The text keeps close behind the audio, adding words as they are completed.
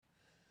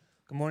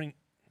Good morning.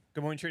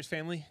 Good morning, church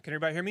family. Can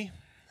everybody hear me?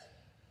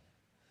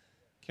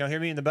 Can y'all hear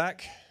me in the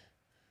back?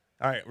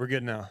 All right, we're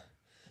good now.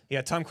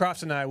 Yeah, Tom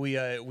Crofts and I,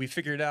 we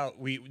figured out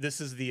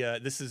this is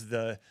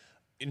the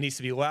it needs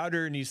to be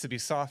louder, it needs to be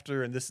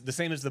softer, and this the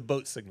same as the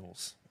boat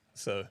signals.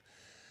 So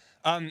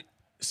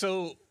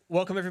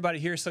welcome everybody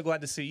here. So glad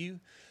to see you.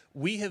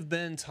 We have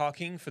been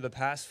talking for the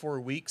past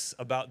 4 weeks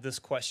about this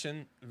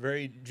question,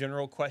 very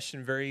general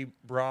question, very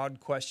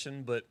broad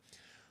question, but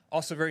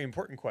also very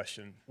important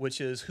question, which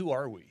is, who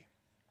are we?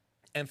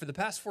 And for the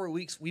past 4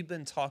 weeks, we've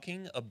been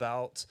talking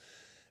about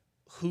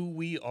who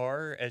we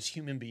are as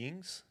human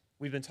beings.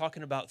 We've been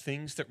talking about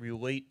things that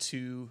relate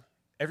to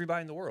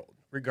everybody in the world,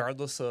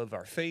 regardless of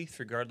our faith,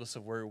 regardless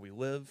of where we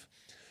live.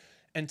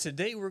 And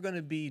today we're going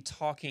to be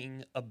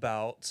talking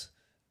about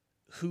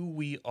who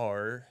we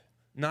are,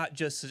 not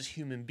just as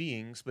human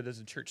beings, but as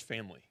a church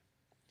family.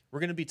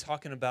 We're going to be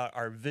talking about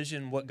our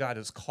vision, what God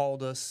has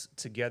called us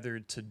together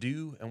to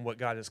do, and what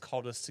God has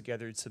called us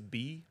together to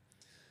be.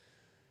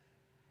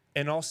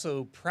 And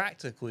also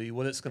practically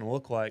what it's going to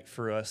look like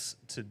for us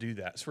to do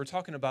that. So we're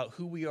talking about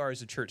who we are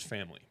as a church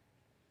family.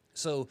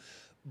 So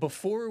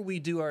before we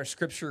do our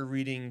scripture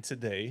reading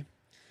today,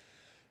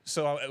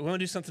 so I want to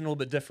do something a little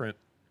bit different.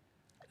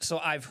 So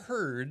I've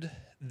heard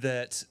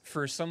that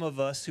for some of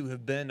us who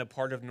have been a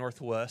part of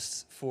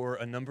Northwest for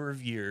a number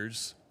of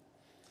years,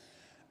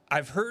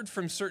 I've heard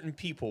from certain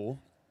people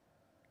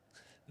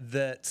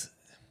that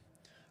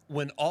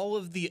when all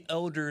of the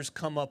elders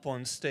come up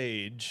on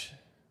stage,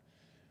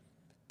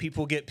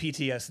 people get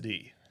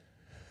PTSD.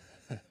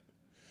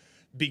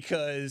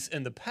 Because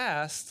in the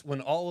past,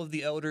 when all of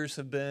the elders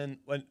have been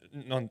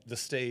on the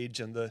stage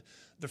and the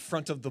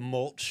front of the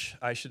mulch,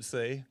 I should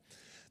say,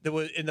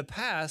 in the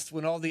past,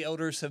 when all the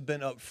elders have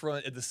been up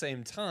front at the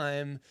same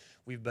time,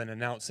 we've been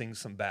announcing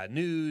some bad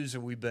news, or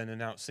we've been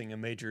announcing a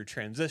major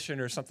transition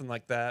or something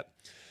like that.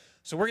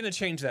 So we're going to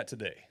change that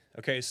today.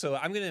 Okay, so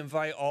I'm going to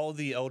invite all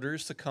the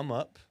elders to come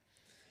up.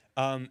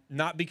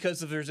 Not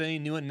because if there's any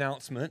new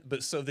announcement,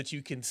 but so that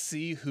you can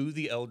see who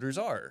the elders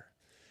are.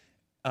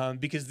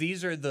 Because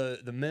these are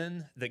the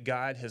men that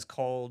God has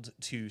called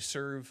to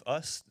serve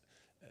us.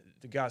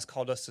 God has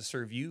called us to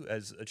serve you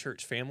as a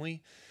church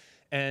family.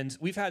 And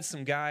we've had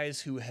some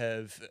guys who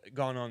have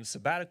gone on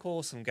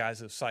sabbatical. Some guys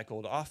have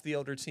cycled off the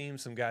elder team.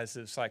 Some guys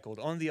have cycled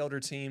on the elder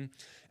team.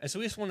 And so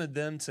we just wanted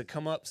them to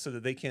come up so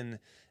that they can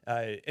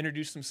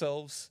introduce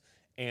themselves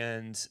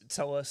and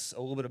tell us a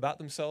little bit about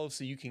themselves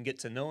so you can get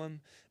to know them,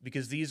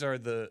 because these are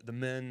the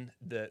men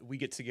that we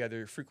get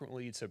together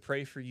frequently to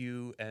pray for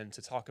you and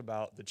to talk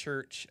about the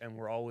church, and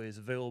we're always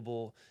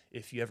available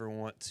if you ever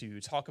want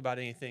to talk about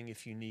anything,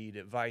 if you need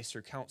advice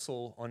or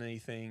counsel on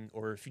anything,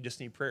 or if you just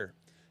need prayer.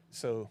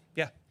 So,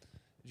 yeah,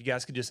 if you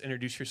guys could just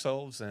introduce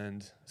yourselves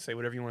and say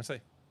whatever you want to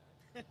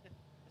say.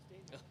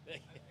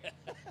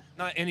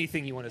 Not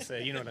anything you want to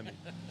say, you know what I mean.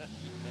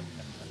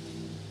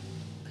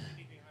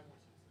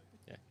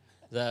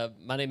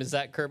 My name is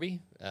Zach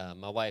Kirby.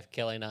 My wife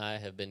Kelly and I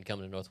have been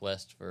coming to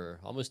Northwest for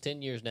almost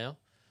 10 years now.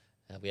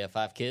 We have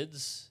 5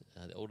 kids.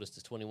 The oldest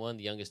is 21.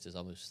 The youngest is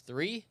almost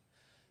 3.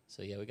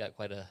 So, yeah, we got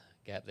quite a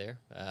gap there.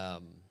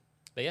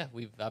 But, yeah,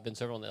 I've been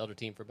serving on the elder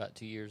team for about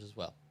 2 years as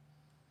well.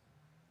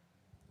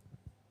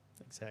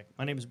 Thanks, Zach.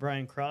 My name is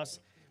Brian Cross.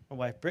 My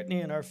wife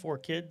Brittany and our 4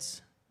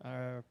 kids.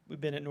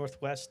 We've been at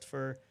Northwest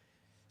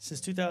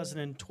since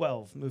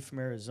 2012, moved from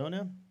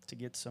Arizona to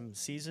get some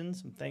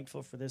seasons. I'm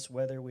thankful for this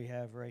weather we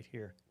have right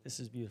here. This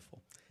is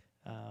beautiful.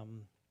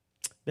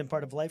 Been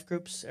part of life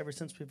groups ever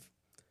since we've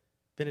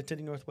been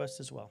attending Northwest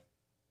as well.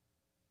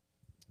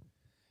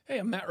 Hey,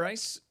 I'm Matt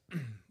Rice.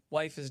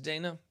 Wife is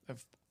Dana. I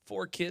have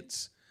 4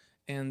 kids,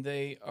 and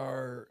they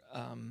are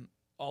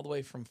all the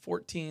way from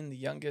 14, the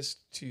youngest,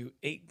 to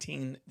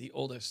 18, the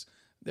oldest.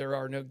 There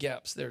are no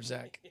gaps there,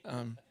 Zach.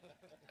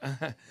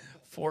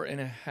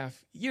 4.5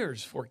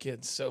 years, 4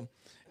 kids. So,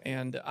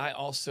 and I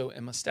also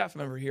am a staff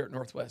member here at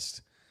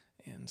Northwest.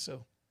 And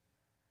so.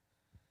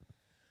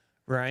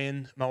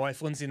 Ryan, my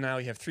wife Lindsay and I,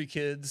 we have 3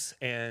 kids,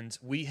 and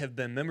we have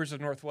been members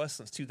of Northwest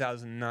since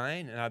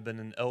 2009, and I've been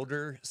an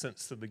elder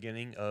since the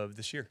beginning of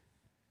this year.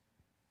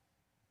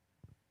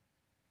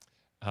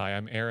 Hi,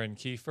 I'm Aaron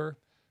Kiefer.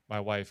 My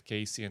wife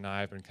Casey and I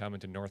have been coming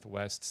to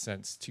Northwest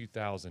since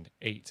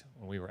 2008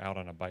 when we were out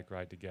on a bike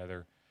ride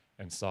together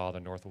and saw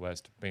the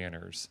Northwest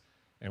banners.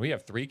 And we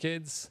have 3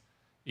 kids,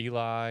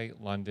 Eli,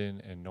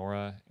 London, and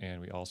Nora,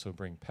 and we also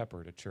bring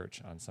Pepper to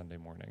church on Sunday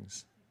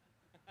mornings.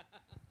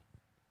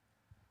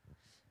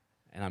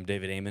 And I'm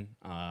David Amon,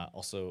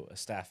 also a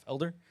staff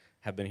elder.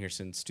 Have been here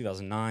since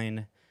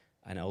 2009,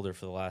 an elder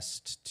for the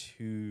last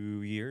 2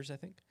 years, I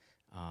think.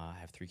 I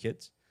have 3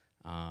 kids,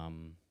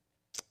 and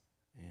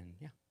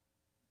yeah.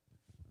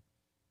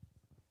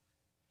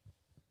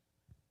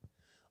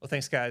 Well,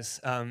 thanks,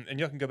 guys. And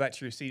y'all can go back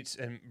to your seats.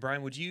 And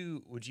Brian, would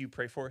you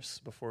pray for us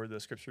before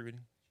the scripture reading?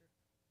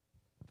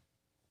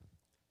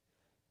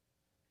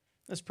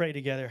 Let's pray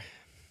together.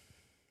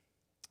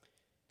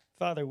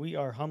 Father, we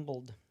are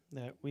humbled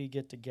that we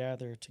get to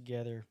gather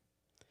together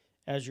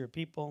as your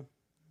people.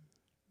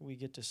 We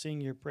get to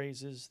sing your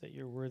praises that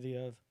you're worthy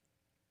of.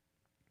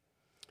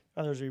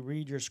 Father, as we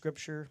read your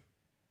scripture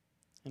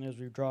and as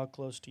we draw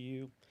close to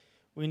you,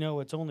 we know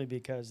it's only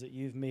because that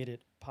you've made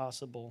it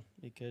possible,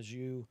 because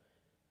you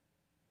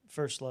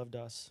first loved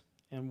us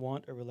and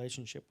want a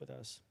relationship with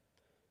us.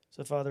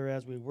 So, Father,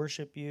 as we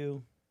worship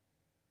you,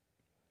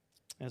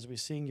 as we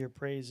sing your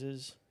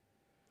praises,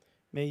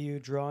 may you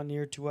draw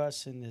near to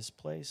us in this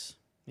place.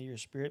 May your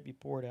Spirit be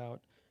poured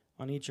out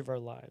on each of our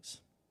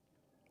lives,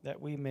 that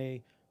we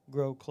may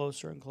grow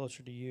closer and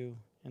closer to you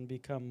and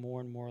become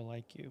more and more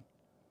like you.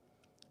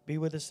 Be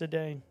with us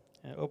today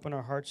and open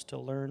our hearts to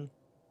learn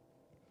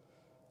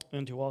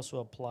and to also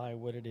apply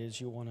what it is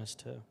you want us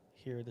to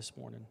hear this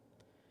morning.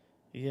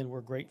 Again,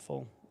 we're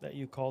grateful that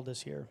you called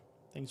us here.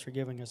 Thanks for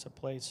giving us a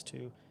place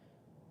to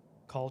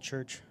call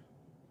church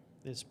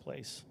this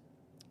place.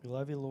 We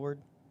love you,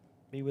 Lord.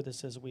 Be with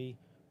us as we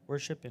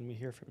worship and we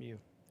hear from you.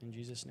 In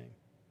Jesus' name.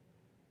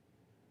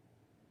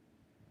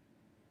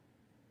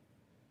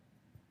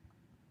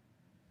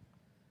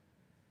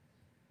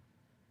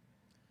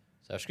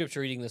 So our scripture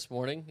reading this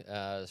morning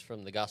is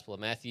from the Gospel of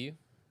Matthew,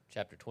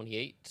 chapter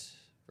 28,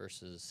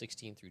 verses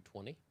 16 through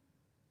 20. It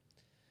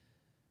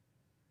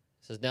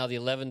says, "Now the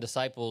 11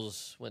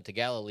 disciples went to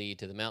Galilee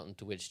to the mountain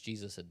to which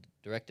Jesus had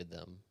directed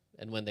them.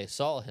 And when they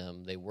saw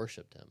him, they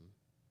worshipped him.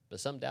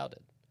 But some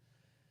doubted.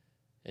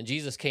 And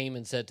Jesus came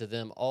and said to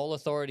them, 'All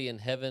authority in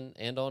heaven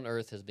and on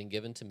earth has been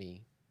given to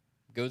me.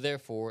 Go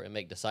therefore and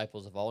make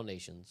disciples of all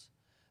nations,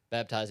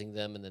 baptizing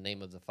them in the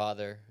name of the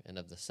Father and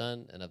of the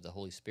Son and of the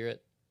Holy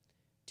Spirit,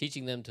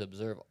 teaching them to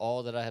observe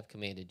all that I have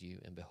commanded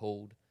you. And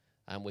behold,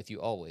 I am with you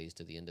always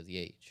to the end of the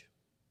age.'"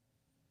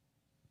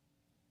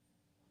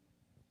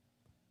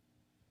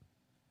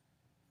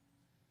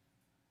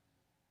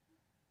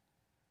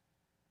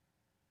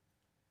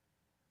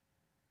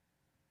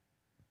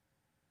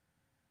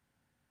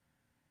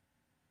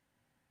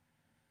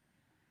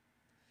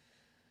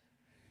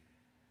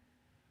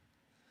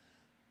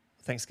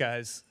 Thanks,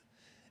 guys.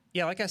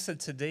 Yeah, like I said,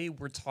 today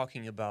we're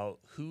talking about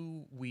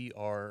who we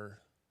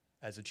are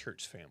as a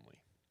church family.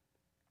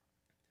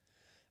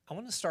 I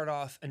want to start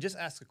off and just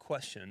ask a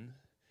question.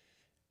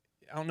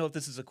 I don't know if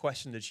this is a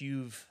question that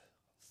you've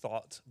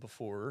thought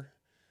before.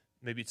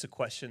 Maybe it's a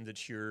question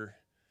that you're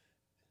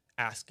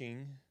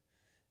asking.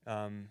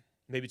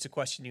 Maybe it's a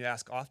question you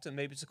ask often.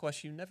 Maybe it's a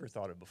question you never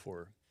thought of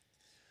before.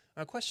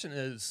 My question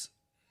is,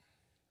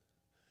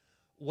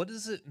 what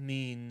does it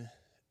mean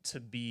to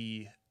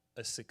be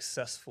a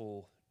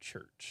successful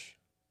church?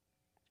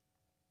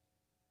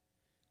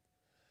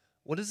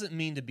 What does it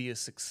mean to be a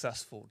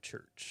successful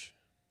church?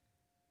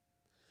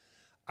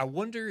 I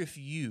wonder if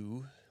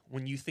you,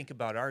 when you think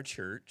about our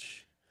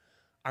church,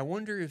 I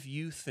wonder if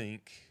you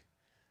think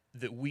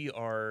that we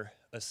are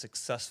a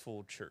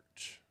successful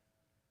church.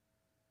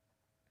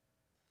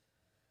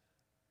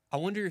 I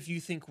wonder if you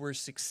think we're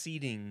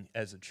succeeding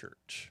as a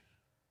church.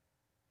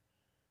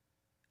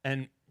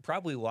 And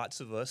probably lots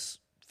of us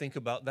think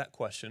about that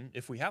question.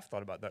 If we have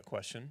thought about that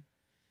question,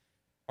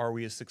 are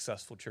we a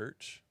successful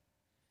church?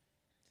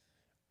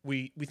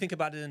 We think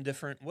about it in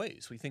different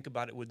ways. We think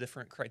about it with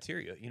different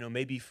criteria. You know,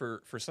 maybe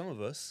for some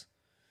of us,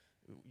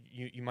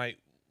 you might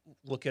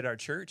look at our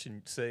church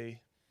and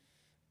say,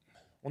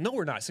 well, no,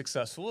 we're not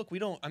successful. Look,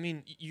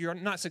 you're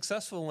not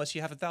successful unless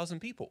you have 1,000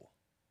 people,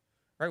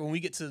 right? When we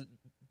get to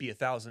be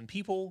 1,000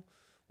 people,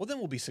 well, then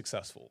we'll be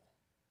successful.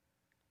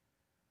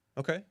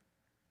 Okay?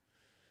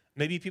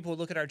 Maybe people would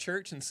look at our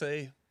church and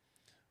say,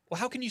 well,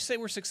 how can you say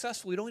we're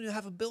successful? We don't even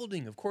have a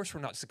building. Of course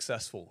we're not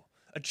successful.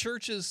 A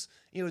church is,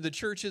 the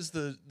church is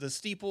the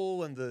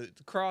steeple and the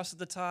cross at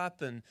the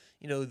top and,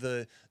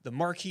 the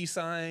marquee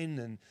sign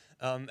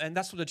and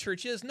that's what a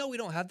church is. No, we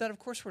don't have that. Of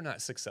course we're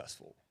not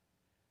successful.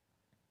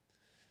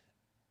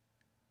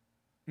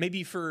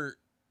 Maybe for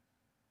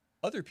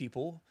other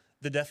people,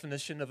 the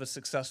definition of a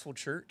successful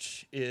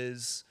church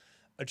is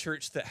a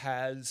church that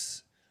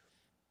has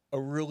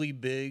a really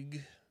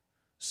big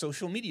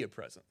social media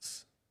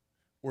presence,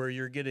 where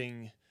you're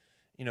getting,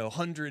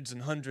 hundreds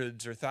and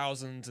hundreds or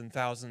thousands and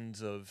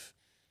thousands of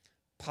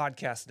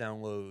podcast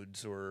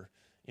downloads, or,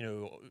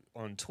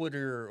 on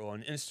Twitter or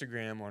on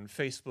Instagram, on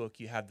Facebook,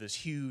 you have this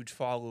huge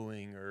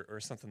following or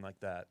something like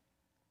that.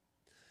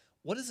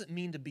 What does it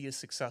mean to be a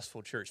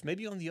successful church?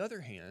 Maybe on the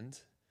other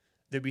hand,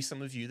 there'd be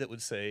some of you that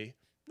would say,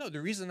 no,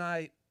 the reason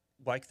I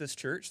like this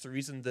church, the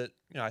reason that,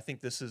 I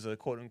think this is a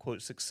quote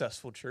unquote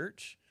successful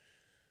church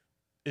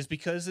is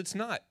because it's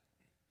not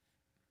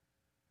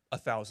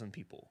 1,000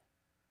 people.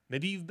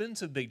 Maybe you've been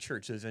to big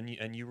churches and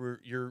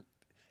you're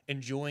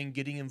enjoying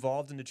getting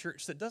involved in a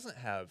church that doesn't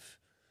have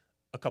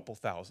a couple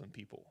thousand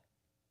people,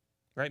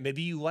 right?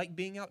 Maybe you like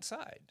being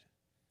outside,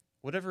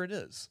 whatever it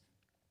is.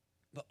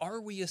 But are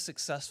we a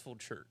successful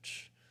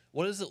church?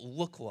 What does it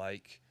look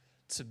like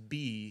to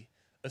be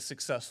a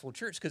successful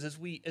church? Because as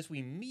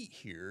we meet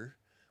here,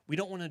 we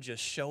don't want to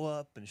just show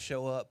up and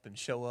show up and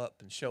show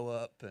up and show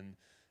up and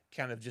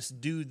kind of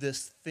just do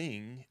this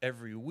thing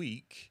every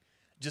week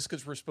just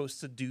because we're supposed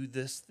to do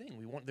this thing.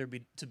 We want there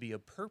to be a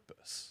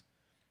purpose,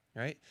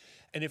 right?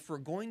 And if we're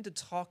going to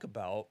talk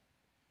about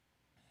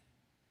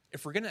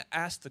if we're going to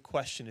ask the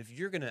question, if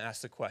you're going to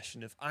ask the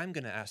question, if I'm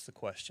going to ask the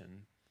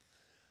question,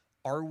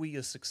 are we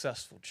a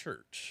successful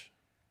church?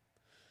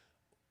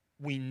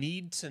 We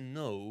need to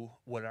know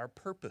what our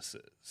purpose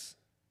is.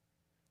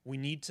 We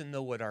need to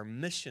know what our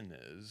mission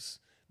is,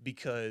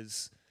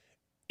 because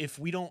if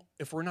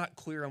we're not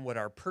clear on what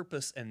our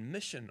purpose and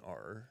mission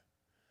are,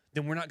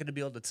 then we're not going to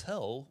be able to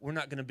tell, we're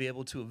not going to be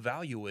able to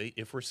evaluate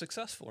if we're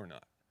successful or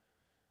not.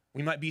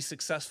 We might be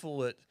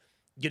successful at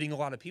getting a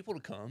lot of people to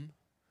come.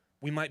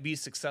 We might be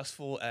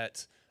successful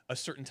at a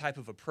certain type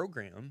of a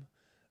program,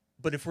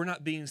 but if we're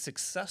not being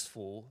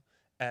successful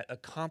at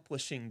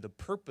accomplishing the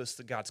purpose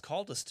that God's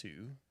called us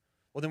to,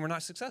 well, then we're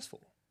not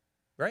successful,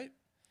 right?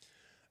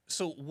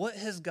 So what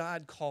has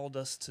God called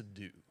us to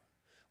do?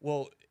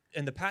 Well,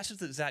 in the passage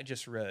that Zach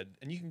just read,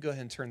 and you can go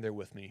ahead and turn there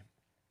with me,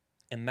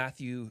 in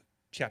Matthew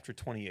chapter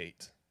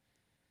 28.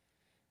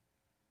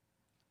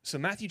 So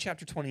Matthew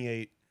chapter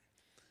 28,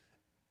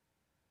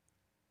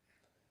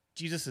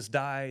 Jesus has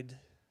died.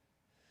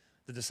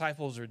 The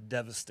disciples are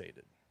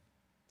devastated.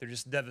 They're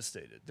just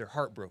devastated. They're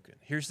heartbroken.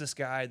 Here's this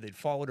guy they'd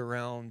followed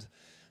around.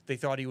 They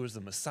thought he was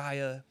the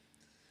Messiah.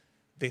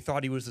 They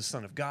thought he was the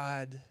Son of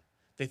God.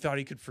 They thought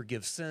he could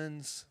forgive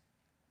sins.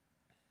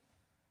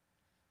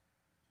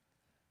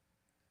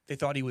 They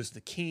thought he was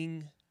the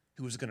king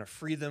who was going to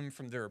free them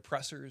from their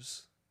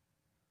oppressors.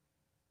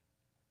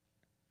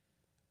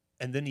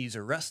 And then he's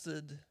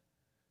arrested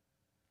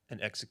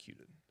and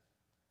executed.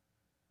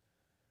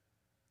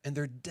 And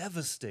they're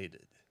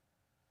devastated.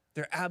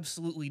 They're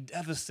absolutely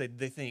devastated.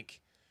 They think,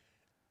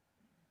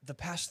 the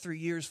past 3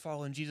 years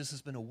following Jesus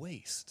has been a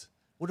waste.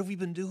 What have we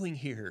been doing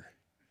here?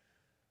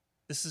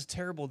 This is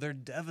terrible. They're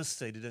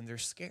devastated and they're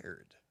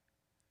scared.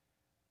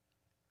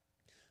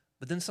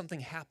 But then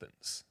something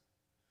happens.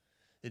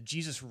 That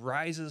Jesus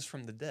rises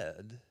from the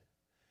dead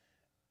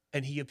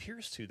and he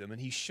appears to them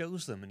and he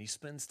shows them and he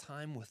spends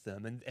time with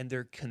them, and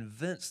they're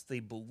convinced, they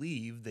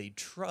believe, they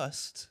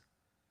trust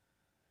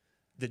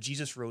that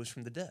Jesus rose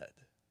from the dead.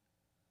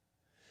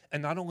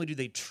 And not only do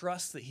they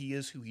trust that he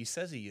is who he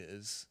says he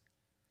is,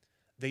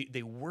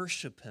 they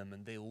worship him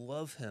and they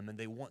love him and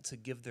they want to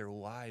give their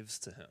lives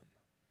to him.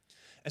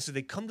 And so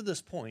they come to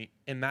this point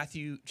in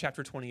Matthew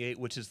chapter 28,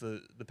 which is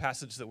the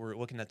passage that we're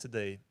looking at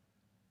today,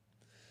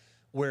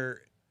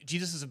 where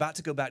Jesus is about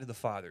to go back to the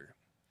Father.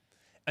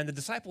 And the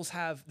disciples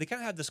kind of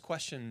have this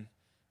question,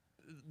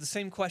 the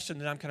same question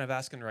that I'm kind of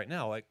asking right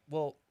now. Like,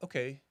 well,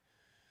 okay,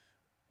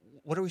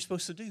 what are we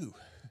supposed to do?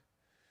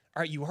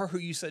 All right, you are who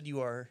you said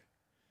you are.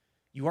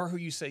 You are who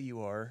you say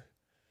you are.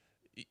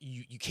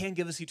 You can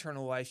give us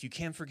eternal life. You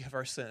can forgive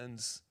our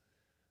sins.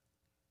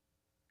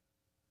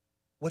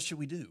 What should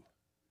we do?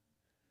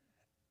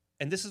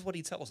 And this is what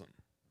he tells them.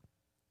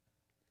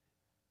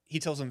 He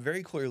tells them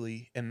very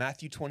clearly in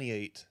Matthew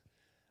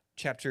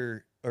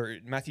chapter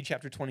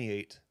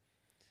 28,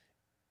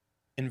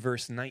 in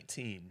verse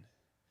 19.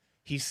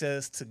 He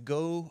says to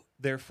go,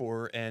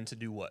 therefore, and to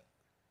do what?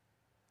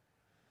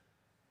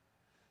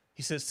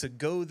 He says to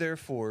go,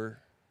 therefore,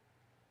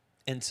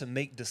 and to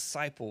make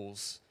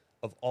disciples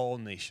of all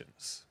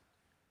nations.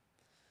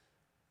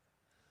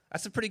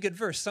 That's a pretty good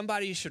verse.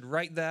 Somebody should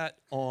write that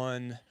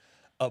on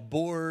a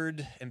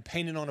board and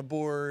paint it on a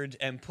board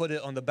and put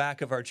it on the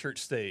back of our church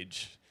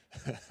stage.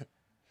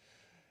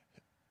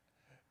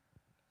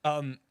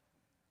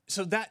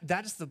 So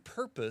that is the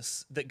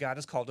purpose that God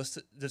has called us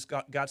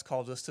to. God's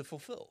called us to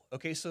fulfill.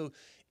 Okay, so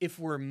if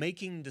we're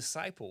making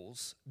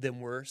disciples, then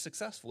we're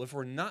successful. If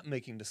we're not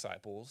making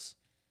disciples,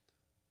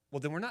 well,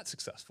 then we're not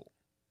successful.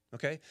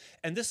 Okay,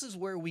 and this is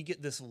where we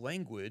get this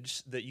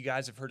language that you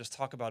guys have heard us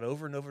talk about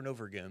over and over and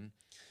over again,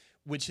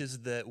 which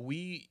is that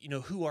we,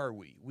 who are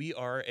we? We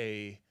are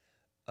a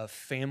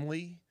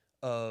family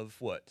of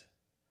what?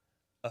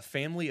 A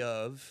family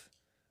of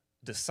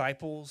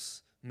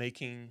disciples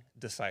making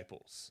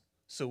disciples.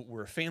 So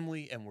we're a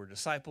family and we're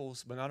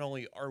disciples, but not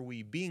only are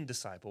we being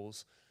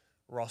disciples,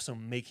 we're also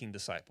making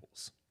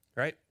disciples,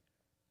 right?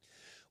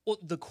 Well,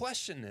 the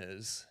question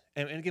is,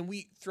 and again,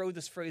 we throw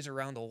this phrase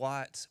around a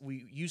lot.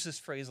 We use this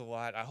phrase a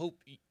lot. I hope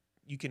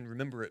you can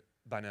remember it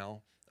by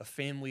now, a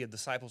family of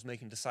disciples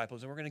making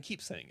disciples, and we're going to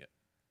keep saying it.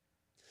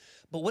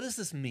 But what does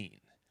this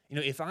mean?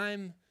 If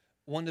I'm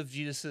one of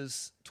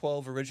Jesus's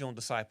 12 original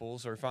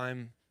disciples, or if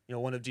I'm,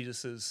 one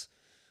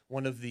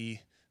of the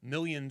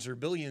millions or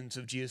billions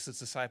of Jesus'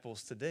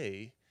 disciples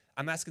today,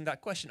 I'm asking that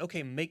question.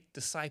 Okay, make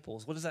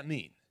disciples. What does that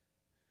mean?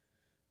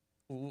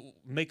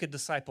 Make a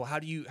disciple. How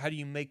do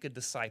you make a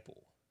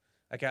disciple?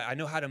 Like, I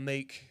know how to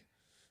make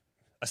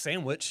a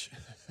sandwich.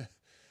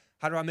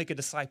 How do I make a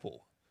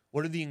disciple?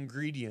 What are the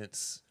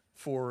ingredients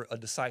for a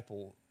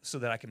disciple so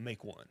that I can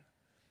make one,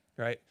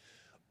 right?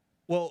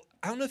 Well,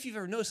 I don't know if you've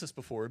ever noticed this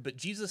before, but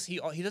Jesus, he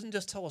doesn't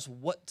just tell us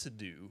what to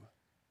do.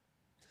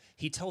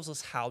 He tells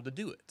us how to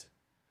do it.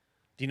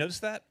 Do you notice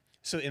that?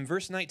 So in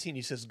verse 19,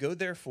 he says, go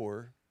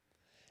therefore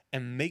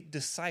and make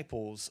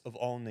disciples of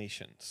all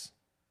nations.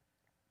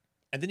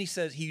 And then he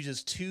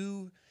uses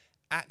two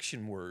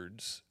action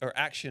words,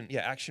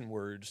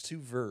 two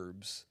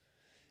verbs,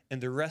 in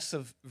the rest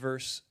of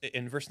verse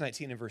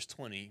 19 and verse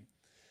 20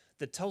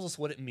 that tells us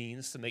what it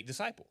means to make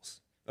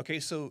disciples. Okay,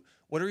 so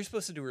what are we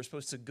supposed to do? We're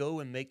supposed to go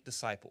and make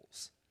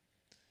disciples.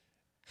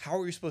 How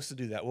are we supposed to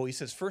do that? Well, he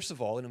says, first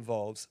of all, it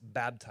involves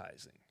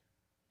baptizing.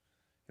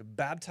 You're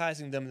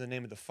baptizing them in the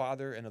name of the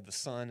Father and of the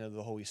Son and of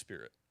the Holy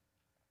Spirit.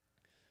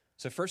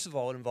 So first of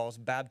all, it involves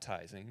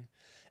baptizing.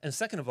 And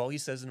second of all, he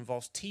says it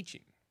involves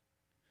teaching.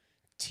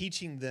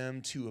 Teaching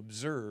them to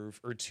observe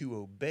or to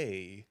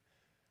obey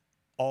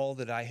all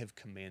that I have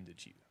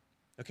commanded you.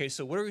 Okay,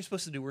 so what are we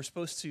supposed to do? We're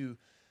supposed to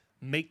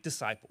make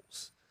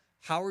disciples.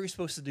 How are we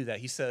supposed to do that?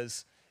 He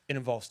says it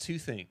involves two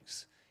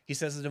things. He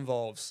says it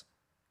involves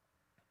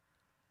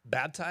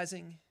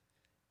baptizing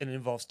and it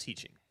involves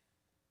teaching.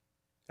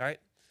 All right?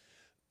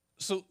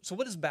 So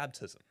what is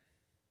baptism?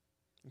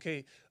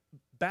 Okay,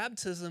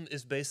 baptism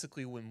is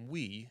basically when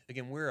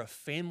we're a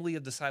family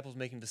of disciples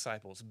making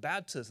disciples.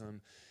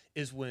 Baptism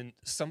is when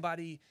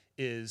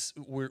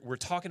we're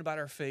talking about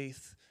our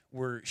faith,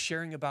 we're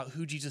sharing about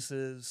who Jesus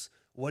is,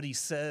 what he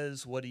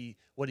says, what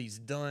he's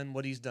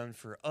done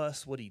for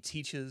us, what he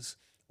teaches.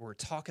 We're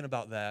talking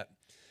about that.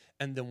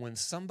 And then when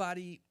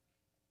somebody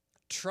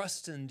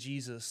trusts in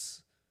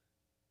Jesus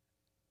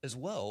as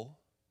well,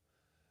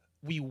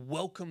 we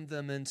welcome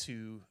them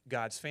into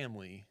God's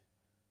family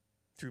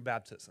through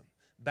baptism.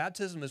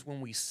 Baptism is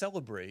when we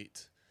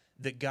celebrate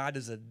that God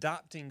is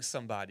adopting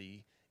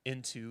somebody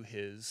into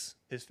his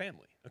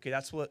family. Okay,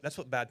 that's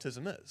what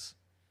baptism is.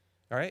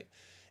 All right?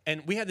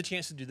 And we had the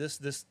chance to do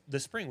this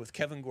spring with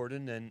Kevin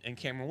Gordon and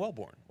Cameron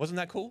Wellborn. Wasn't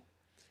that cool?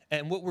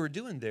 And what we're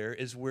doing there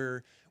is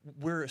we're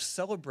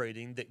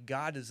celebrating that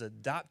God is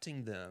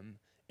adopting them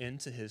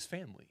into his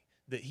family,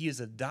 that he is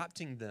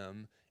adopting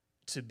them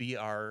to be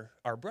our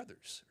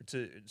brothers,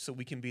 so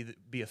we can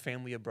be a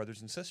family of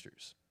brothers and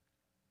sisters.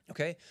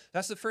 Okay,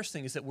 that's the first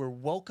thing, is that we're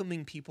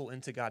welcoming people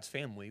into God's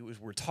family.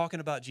 We're talking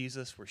about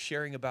Jesus. We're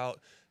sharing about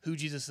who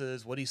Jesus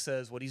is, what he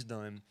says, what he's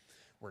done.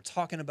 We're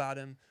talking about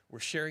him. We're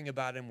sharing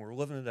about him. We're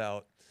living it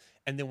out.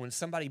 And then when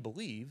somebody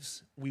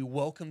believes, we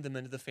welcome them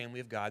into the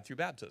family of God through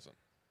baptism.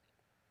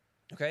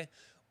 Okay,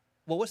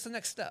 well, what's the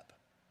next step?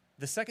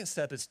 The second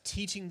step is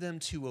teaching them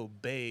to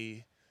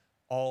obey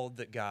all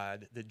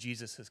that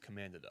Jesus has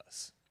commanded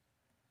us.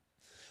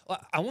 Well,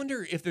 I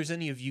wonder if there's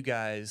any of you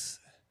guys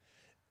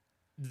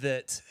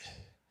that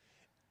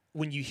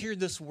when you hear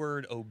this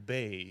word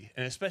obey,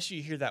 and especially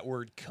you hear that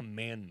word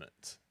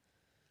commandment,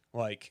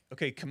 like,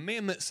 okay,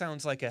 commandment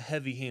sounds like a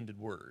heavy-handed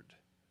word,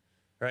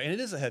 right? And it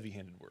is a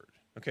heavy-handed word,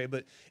 okay?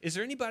 But is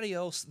there anybody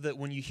else that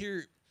when you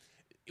hear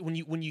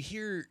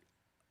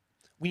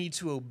we need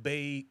to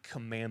obey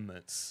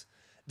commandments,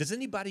 does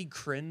anybody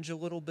cringe a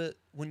little bit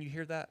when you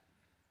hear that?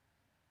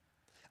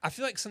 I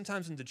feel like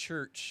sometimes in the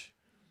church,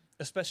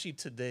 especially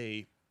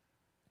today,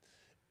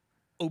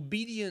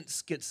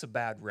 obedience gets a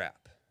bad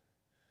rap.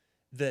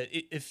 That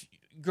if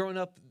growing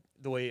up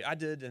the way I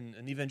did in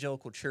an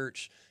evangelical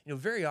church,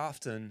 very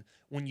often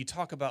when you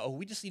talk about,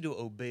 we just need to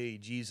obey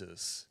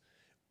Jesus,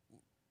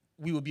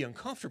 we would be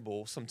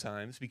uncomfortable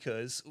sometimes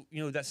because,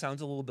 that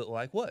sounds a little bit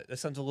like what? That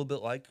sounds a little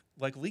bit like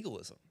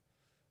legalism.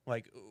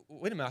 Like,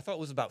 wait a minute, I thought it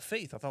was about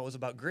faith. I thought it was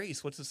about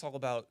grace. What's this all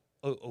about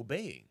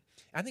obeying?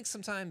 I think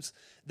sometimes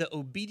that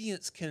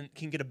obedience can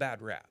get a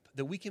bad rap,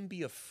 that we can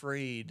be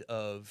afraid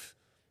of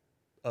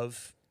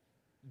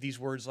these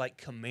words like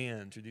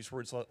command or these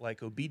words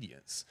like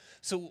obedience.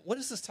 So what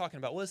is this talking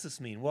about? What does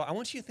this mean? Well, I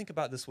want you to think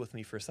about this with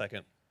me for a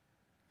second.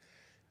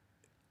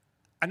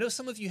 I know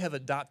some of you have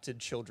adopted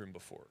children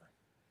before.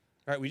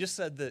 All right, we just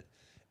said that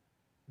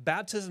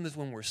baptism is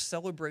when we're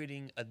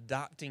celebrating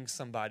adopting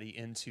somebody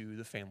into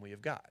the family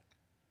of God,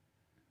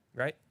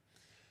 right?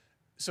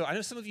 So I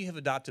know some of you have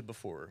adopted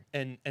before,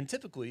 and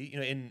typically,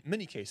 in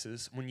many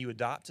cases, when you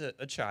adopt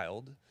a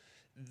child,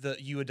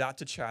 you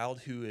adopt a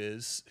child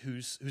who's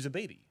a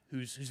baby,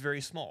 who's very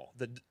small.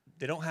 That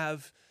they don't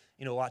have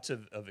lots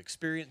of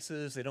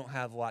experiences. They don't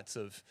have lots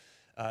of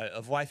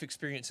life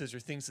experiences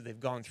or things that they've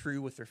gone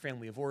through with their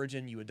family of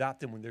origin. You adopt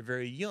them when they're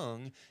very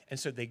young, and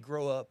so they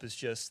grow up as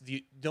just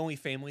the only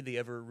family they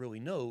ever really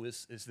know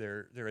is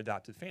their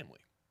adopted family.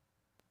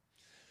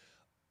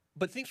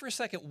 But think for a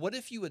second, what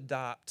if you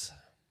adopt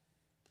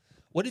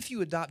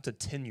a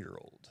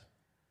 10-year-old?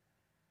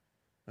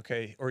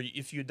 Okay, or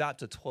if you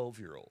adopt a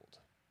 12-year-old,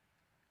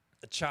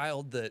 a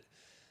child that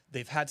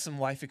they've had some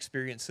life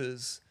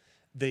experiences,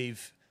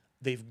 they've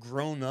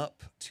grown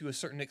up to a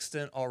certain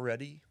extent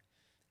already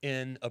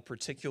in a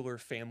particular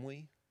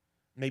family,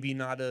 maybe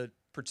not a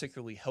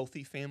particularly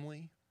healthy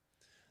family.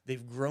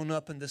 They've grown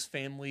up in this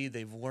family,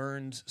 they've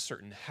learned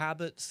certain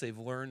habits, they've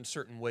learned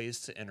certain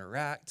ways to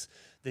interact,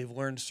 they've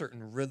learned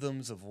certain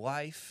rhythms of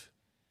life,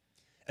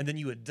 and then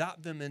you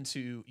adopt them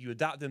into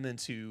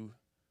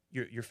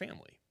your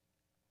family.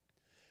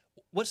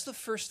 What's the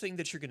first thing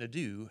that you're going to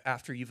do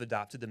after you've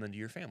adopted them into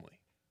your family?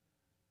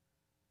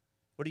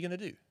 What are you going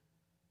to do?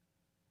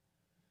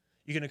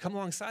 You're going to come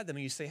alongside them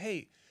and you say,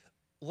 hey,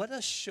 let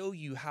us show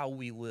you how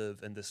we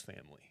live in this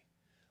family.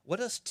 Let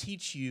us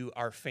teach you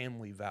our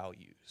family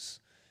values.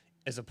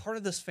 As a part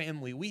of this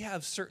family, we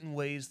have certain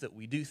ways that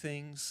we do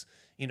things.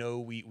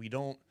 We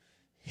don't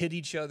hit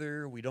each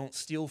other. We don't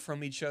steal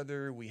from each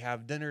other. We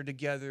have dinner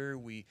together.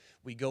 We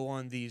go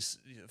on these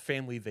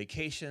family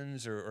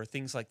vacations or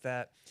things like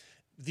that.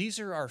 These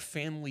are our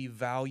family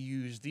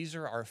values. These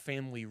are our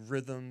family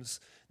rhythms.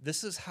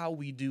 This is how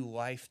we do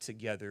life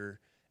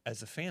together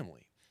as a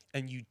family.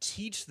 And you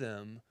teach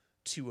them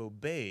to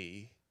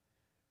obey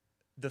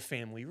the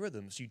family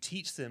rhythms. You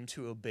teach them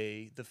to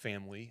obey the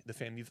family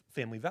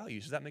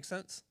values. Does that make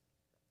sense?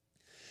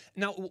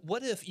 Now,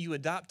 what if you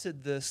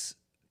adopted this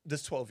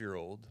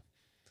 12-year-old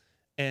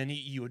and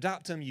you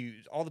adopt them,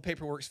 all the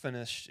paperwork's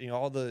finished,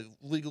 all the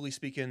legally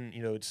speaking,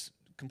 it's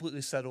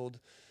completely settled.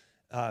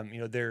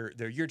 They're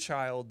your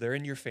child, they're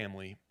in your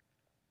family,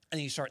 and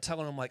you start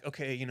telling them like,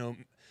 okay,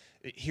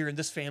 here in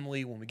this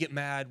family, when we get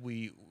mad,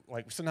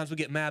 sometimes we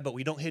get mad, but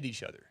we don't hit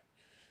each other.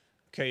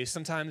 Okay,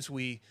 sometimes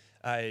we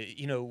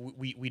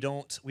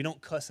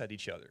don't cuss at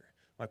each other.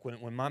 Like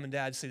when mom and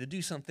dad say to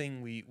do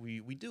something,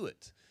 we do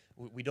it.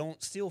 We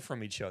don't steal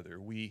from each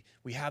other. We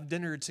have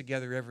dinner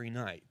together every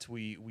night.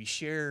 We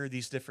share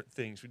these different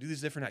things. We do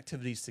these different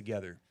activities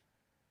together.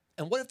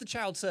 And what if the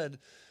child said,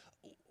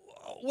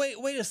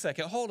 wait a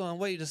second, hold on,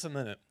 wait just a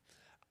minute.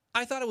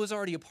 I thought it was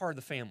already a part of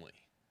the family.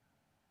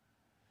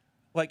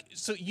 Like,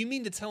 so you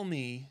mean to tell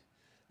me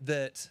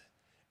that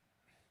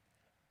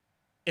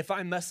if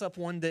I mess up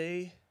one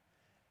day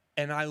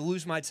and I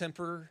lose my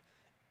temper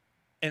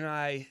and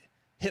I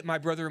hit my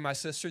brother or my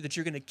sister, that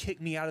you're going to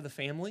kick me out of the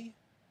family?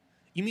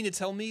 You mean to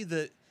tell me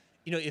that,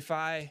 if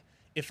I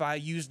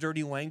use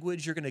dirty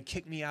language, you're going to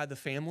kick me out of the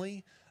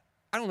family?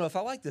 I don't know if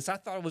I like this. I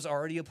thought it was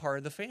already a part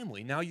of the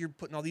family. Now you're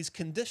putting all these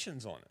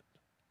conditions on it.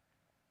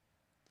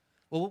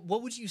 Well,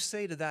 what would you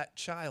say to that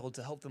child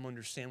to help them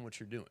understand what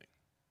you're doing?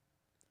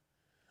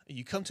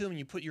 You come to them and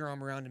you put your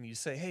arm around them and you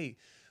say, hey,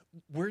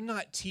 we're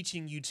not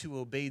teaching you to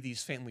obey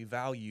these family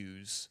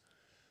values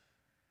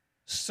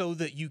so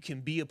that you can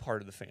be a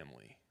part of the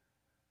family.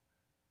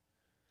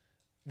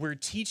 We're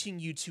teaching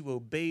you to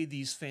obey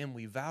these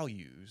family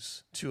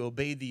values, to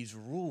obey these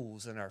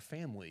rules in our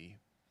family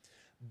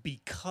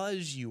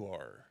because you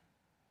are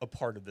a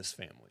part of this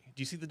family.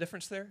 Do you see the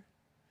difference there?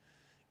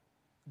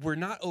 We're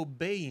not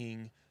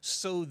obeying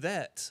so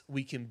that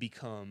we can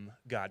become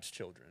God's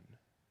children.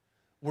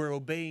 We're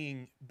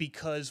obeying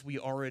because we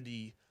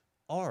already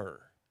are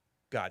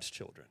God's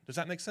children. Does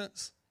that make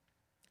sense?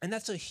 And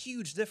that's a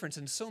huge difference.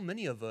 And so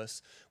many of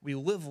us, we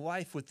live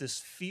life with this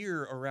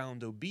fear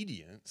around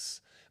obedience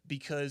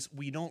because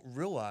we don't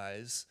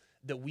realize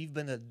that we've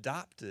been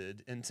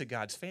adopted into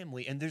God's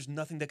family, and there's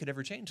nothing that could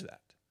ever change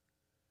that,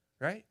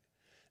 right?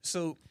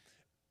 So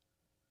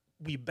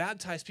we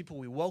baptize people,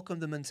 we welcome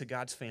them into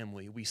God's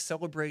family, we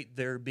celebrate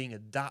their being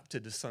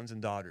adopted as sons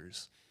and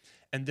daughters,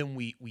 and then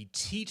we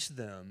teach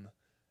them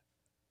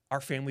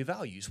our family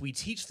values. We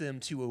teach them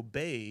to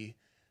obey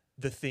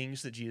the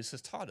things that Jesus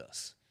has taught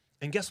us.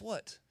 And guess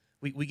what?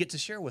 We get to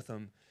share with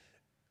them,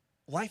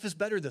 life is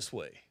better this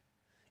way.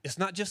 It's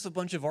not just a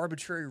bunch of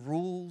arbitrary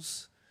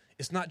rules.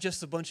 It's not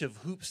just a bunch of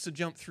hoops to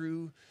jump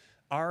through.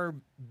 Our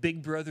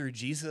big brother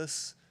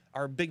Jesus,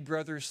 our big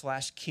brother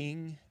 /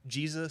 king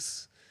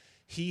Jesus,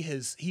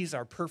 he's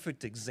our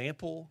perfect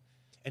example,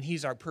 and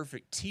he's our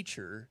perfect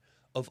teacher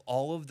of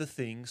all of the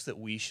things that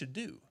we should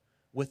do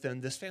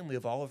within this family,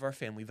 of all of our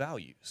family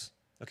values.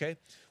 Okay?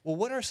 Well,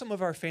 what are some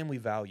of our family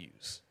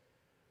values?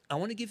 I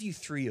want to give you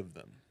 3 of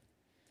them.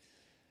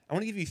 I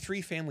want to give you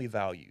 3 family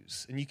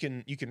values, and you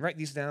can write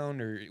these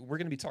down, or we're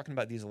going to be talking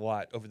about these a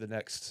lot over the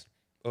next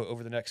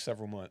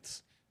several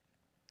months.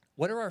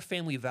 What are our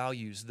family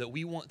values that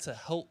we want to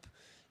help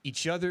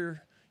each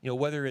other?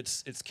 Whether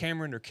it's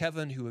Cameron or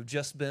Kevin who have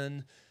just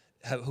been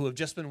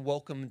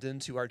welcomed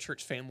into our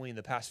church family in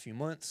the past few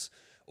months,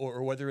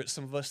 or whether it's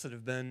some of us that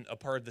have been a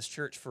part of this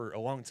church for a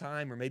long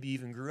time, or maybe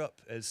even grew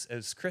up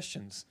as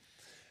Christians.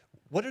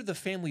 What are the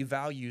family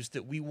values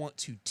that we want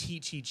to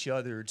teach each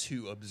other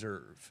to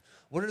observe?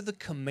 What are the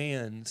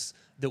commands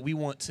that we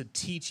want to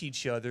teach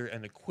each other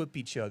and equip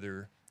each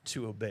other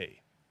to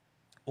obey?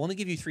 I want to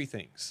give you 3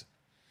 things.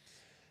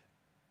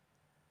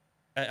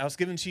 I was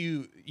given to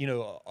you,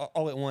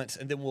 all at once,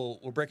 and then we'll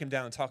break them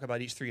down and talk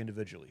about each 3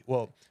 individually.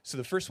 Well, so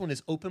the first one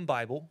is open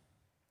Bible,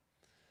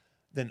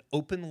 then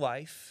open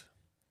life,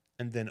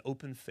 and then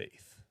open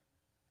faith.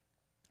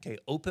 Okay,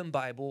 open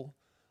Bible,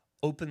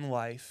 open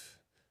life,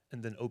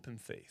 and then open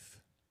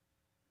faith.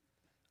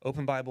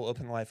 Open Bible,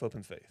 open life,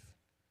 open faith.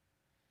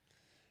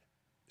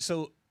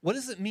 So what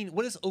does it mean?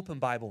 What does open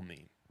Bible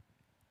mean?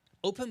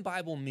 Open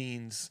Bible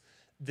means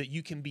that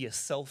you can be a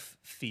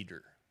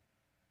self-feeder.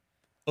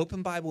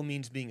 Open Bible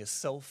means being a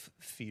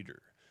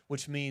self-feeder,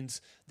 which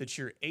means that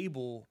you're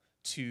able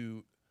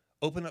to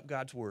open up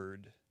God's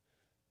Word,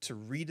 to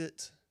read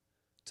it,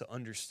 to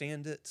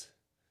understand it,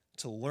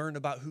 to learn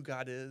about who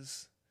God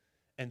is,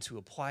 and to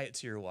apply it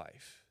to your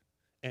life,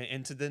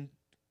 and to then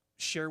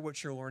share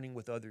what you're learning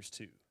with others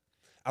too.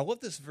 I love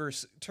this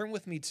verse. Turn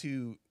with me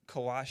to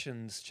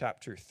Colossians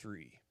chapter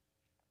 3.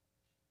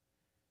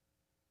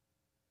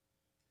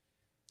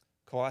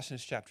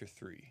 Colossians chapter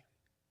 3,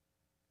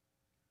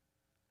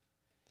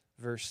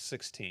 verse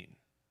 16.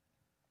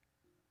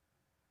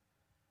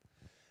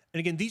 And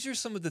again, these are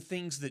some of the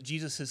things that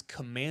Jesus has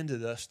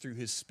commanded us through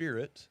his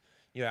Spirit.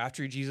 You know,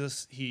 after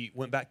Jesus, he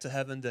went back to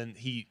heaven, then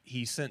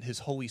he sent his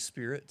Holy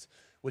Spirit,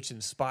 which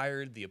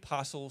inspired the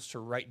apostles to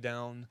write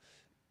down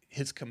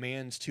his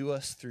commands to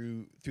us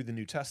through the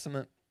New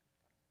Testament.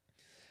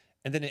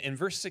 And then in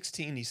verse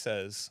 16, he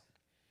says,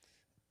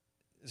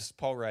 this is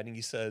Paul writing,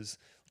 he says,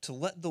 to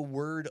let the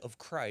word of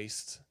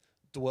Christ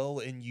dwell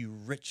in you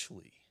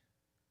richly.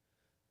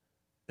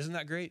 Isn't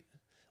that great?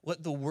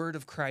 Let the word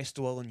of Christ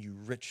dwell in you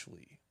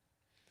richly.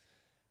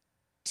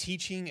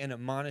 Teaching and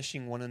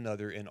admonishing one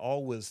another in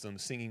all wisdom,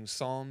 singing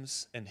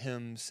psalms and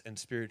hymns and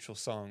spiritual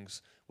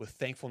songs with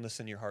thankfulness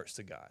in your hearts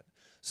to God.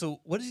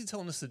 So what is he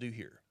telling us to do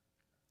here?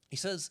 He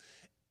says,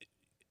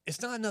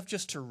 it's not enough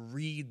just to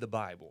read the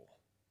Bible.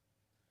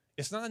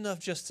 It's not enough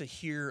just to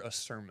hear a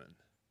sermon.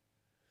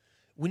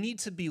 We need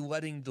to be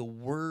letting the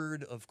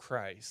word of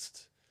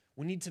Christ,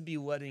 we need to be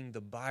letting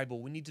the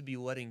Bible, we need to be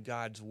letting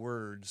God's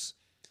words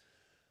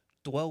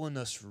dwell in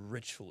us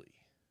richly,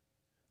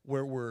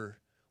 where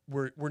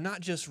we're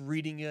not just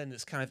reading it and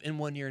it's kind of in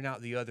one ear and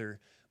out the other,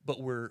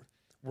 but we're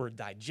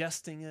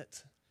digesting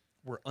it,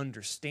 we're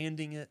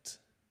understanding it,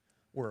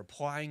 we're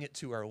applying it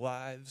to our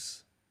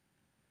lives,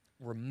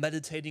 we're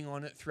meditating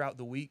on it throughout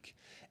the week.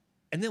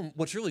 And then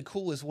what's really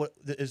cool is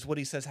what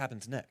he says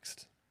happens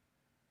next.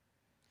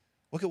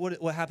 Look at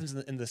what happens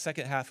in the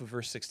second half of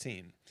verse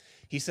 16.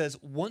 He says,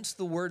 once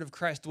the word of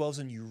Christ dwells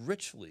in you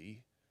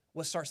richly,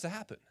 what starts to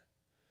happen?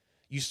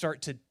 You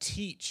start to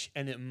teach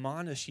and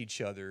admonish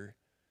each other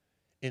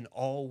in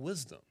all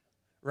wisdom,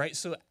 right?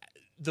 So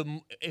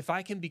if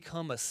I can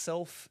become a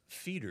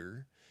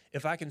self-feeder,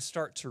 if I can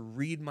start to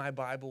read my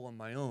Bible on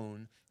my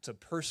own, to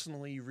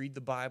personally read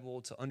the Bible,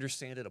 to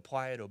understand it,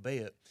 apply it, obey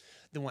it,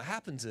 then what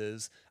happens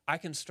is I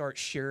can start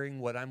sharing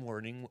what I'm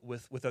learning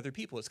with other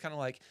people. It's kind of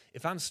like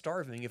if I'm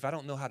starving, if I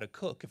don't know how to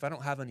cook, if I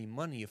don't have any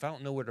money, if I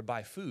don't know where to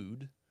buy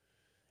food,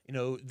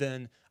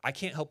 then I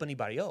can't help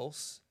anybody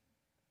else.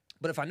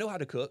 But if I know how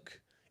to cook,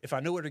 if I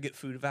know where to get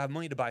food, if I have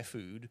money to buy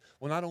food,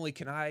 well, not only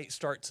can I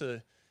start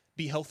to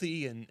be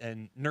healthy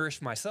and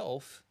nourish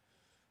myself,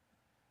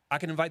 I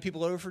can invite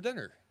people over for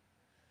dinner.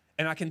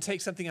 And I can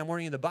take something I'm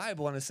learning in the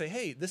Bible and I say,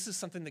 hey, this is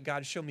something that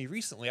God showed me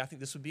recently. I think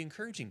this would be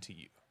encouraging to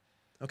you.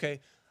 Okay?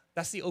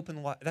 That's the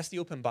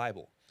open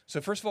Bible. So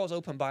first of all, it's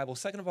open Bible.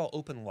 Second of all,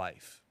 open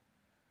life.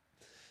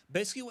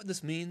 Basically what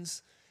this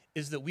means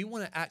is that we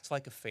want to act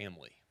like a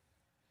family.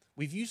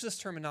 We've used this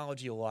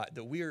terminology a lot,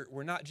 that we're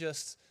not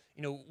just,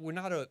 we're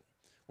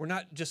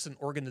not just an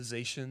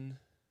organization.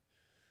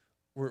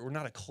 We're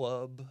not a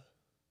club.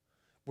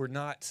 We're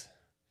not,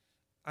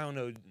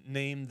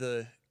 name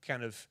the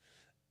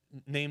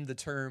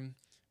term.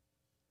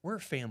 We're a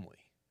family.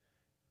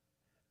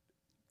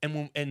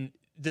 And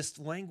this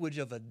language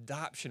of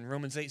adoption,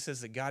 Romans 8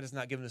 says that God has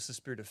not given us the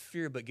spirit of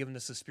fear, but given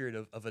us the spirit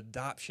of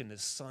adoption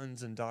as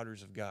sons and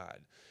daughters of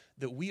God,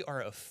 that we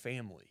are a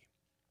family.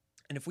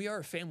 And if we are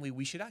a family,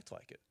 we should act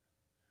like it.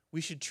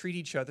 We should treat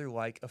each other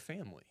like a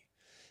family.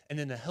 And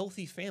in a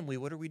healthy family,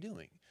 what are we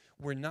doing?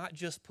 We're not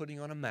just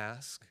putting on a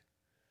mask.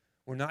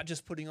 We're not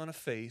just putting on a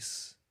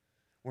face.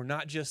 We're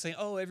not just saying,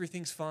 oh,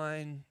 everything's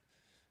fine.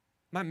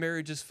 My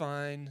marriage is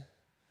fine.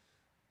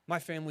 My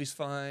family's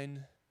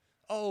fine.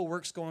 Oh,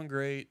 work's going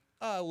great.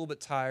 Oh, a little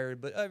bit tired,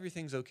 but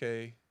everything's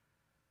okay.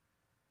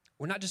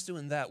 We're not just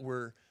doing that.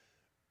 We're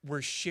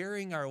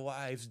sharing our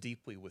lives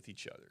deeply with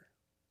each other.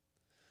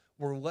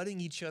 We're letting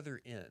each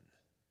other in.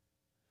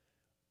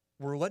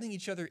 We're letting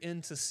each other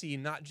in to see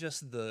not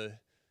just the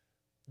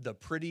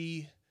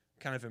pretty,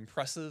 kind of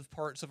impressive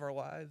parts of our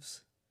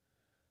lives,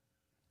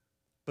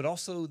 but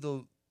also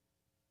the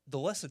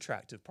less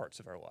attractive parts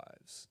of our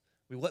lives.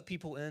 We let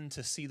people in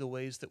to see the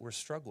ways that we're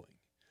struggling.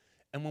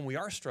 And when we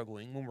are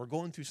struggling, when we're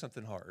going through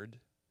something hard,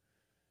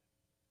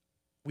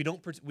 we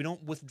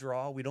don't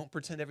withdraw, we don't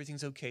pretend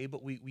everything's okay,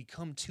 but we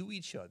come to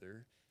each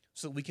other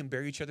so that we can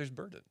bear each other's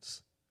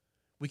burdens.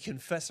 We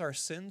confess our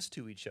sins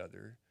to each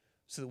other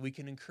so that we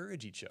can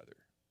encourage each other.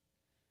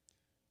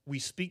 We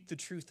speak the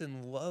truth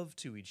in love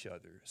to each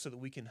other so that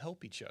we can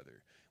help each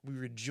other. We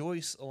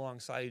rejoice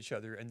alongside each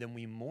other, and then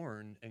we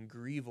mourn and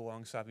grieve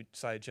alongside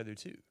each other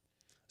too.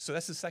 So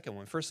that's the second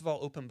one. First of all,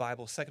 open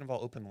Bible. Second of all,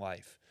 open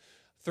life.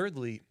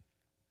 Thirdly,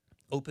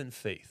 open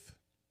faith.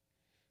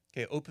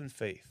 Okay, open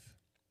faith.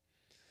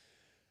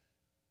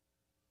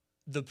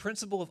 The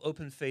principle of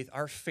open faith,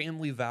 our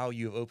family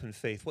value of open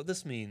faith, what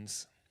this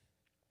means,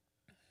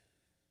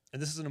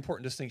 and this is an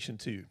important distinction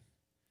too,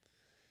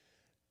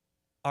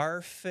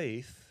 our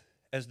faith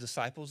as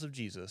disciples of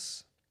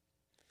Jesus,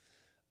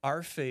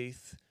 our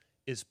faith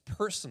is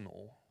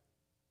personal.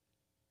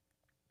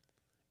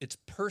 It's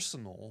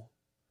personal,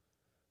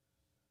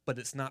 but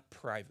it's not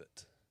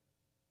private.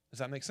 Does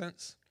that make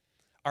sense?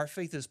 Our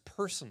faith is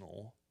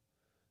personal,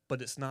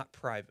 but it's not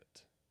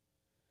private.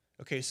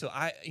 Okay, so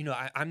I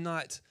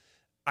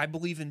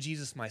believe in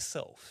Jesus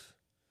myself,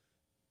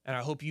 and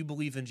I hope you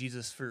believe in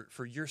Jesus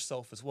for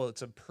yourself as well.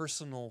 It's a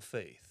personal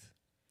faith,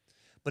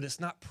 but it's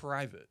not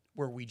private,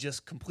 where we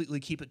just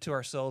completely keep it to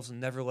ourselves and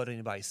never let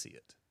anybody see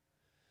it.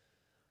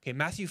 Okay,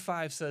 Matthew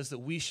 5 says that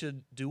we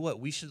should do what?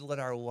 We should let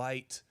our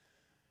light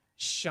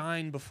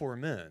shine before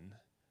men.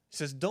 He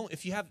says, don't,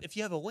 if you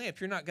have a lamp,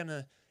 you're not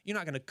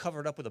gonna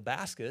cover it up with a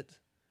basket.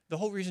 The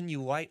whole reason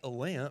you light a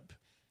lamp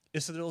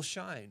is so that it'll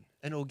shine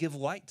and it'll give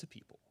light to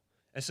people.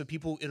 And so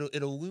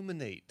it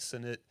illuminates,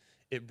 and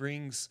it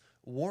brings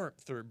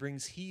warmth, or it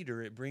brings heat,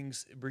 or it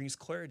brings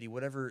clarity,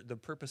 whatever the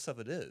purpose of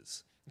it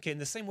is. Okay, in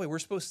the same way, we're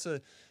supposed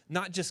to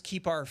not just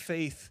keep our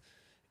faith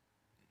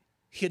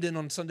hidden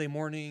on Sunday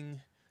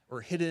morning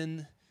or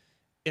hidden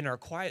in our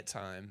quiet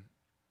time.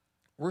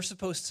 We're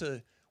supposed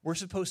to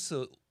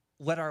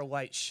let our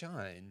light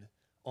shine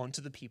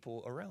onto the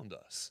people around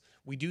us.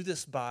 We do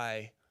this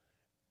by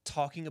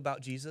talking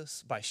about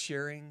Jesus, by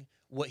sharing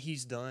what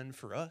he's done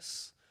for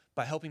us,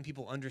 by helping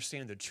people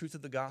understand the truth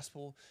of the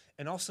gospel,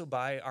 and also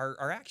by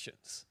our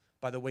actions,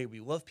 by the way we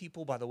love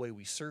people, by the way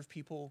we serve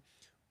people.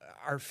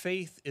 Our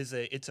faith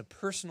it's a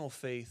personal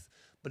faith,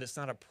 but it's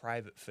not a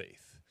private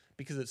faith,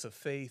 because it's a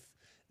faith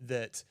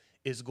that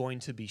is going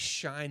to be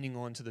shining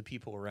onto the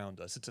people around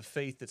us. It's a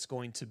faith that's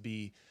going to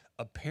be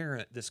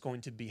apparent, that's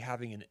going to be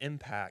having an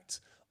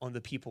impact on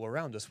the people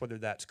around us, whether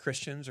that's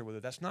Christians or whether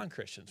that's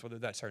non-Christians, whether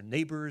that's our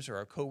neighbors or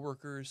our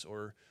coworkers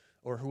or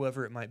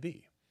whoever it might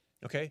be.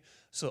 Okay?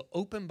 So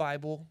open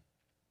Bible,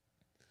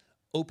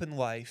 open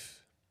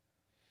life,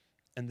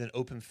 and then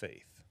open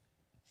faith.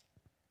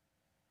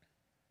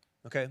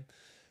 Okay?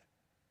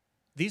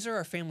 These are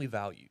our family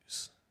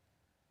values.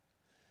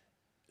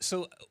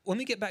 So let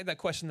me get back to that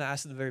question that I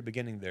asked at the very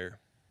beginning there.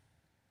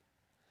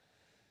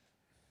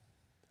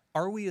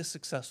 Are we a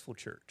successful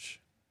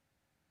church?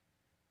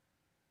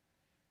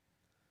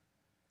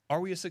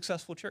 Are we a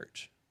successful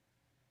church?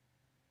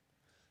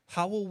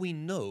 How will we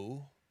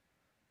know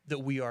that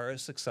we are a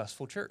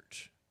successful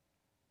church?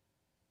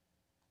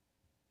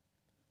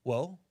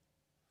 Well,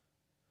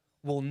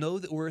 we'll know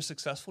that we're a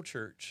successful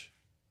church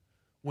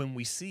when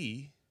we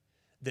see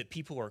that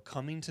people are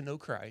coming to know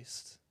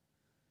Christ,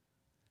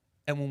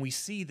 and when we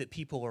see that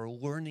people are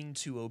learning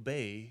to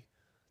obey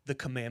the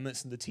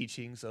commandments and the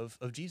teachings of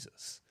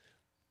Jesus.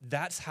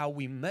 That's how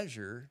we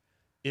measure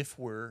if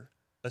we're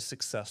a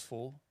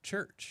successful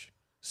church.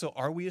 So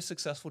are we a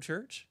successful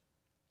church?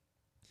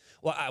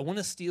 Well, I want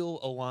to steal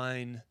a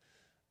line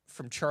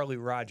from Charlie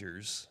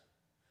Rogers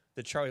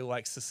that Charlie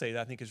likes to say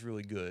that I think is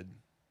really good.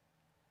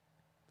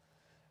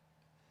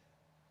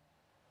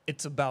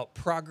 It's about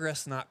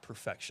progress, not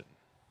perfection.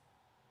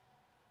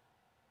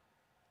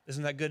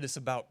 Isn't that good? It's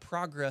about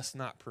progress,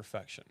 not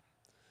perfection.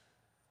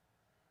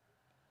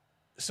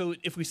 So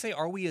if we say,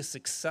 are we a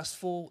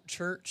successful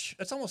church?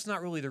 That's almost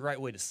not really the right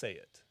way to say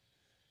it,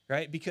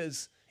 right?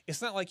 Because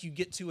it's not like you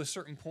get to a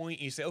certain point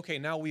and you say, okay,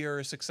 now we are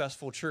a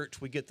successful church.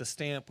 We get the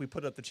stamp. We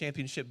put up the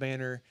championship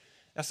banner.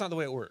 That's not the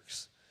way it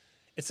works.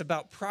 It's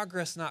about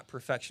progress, not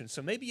perfection.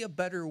 So maybe a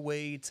better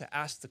way to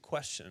ask the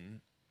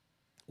question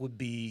would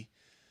be,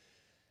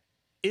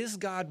 is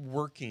God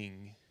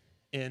working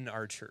in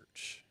our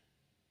church?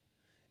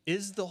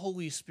 Is the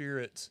Holy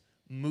Spirit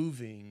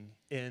moving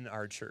in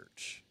our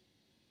church?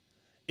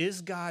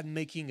 Is God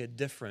making a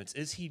difference?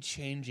 Is he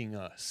changing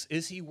us?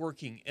 Is he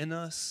working in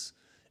us?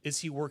 Is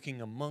he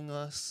working among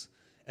us?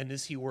 And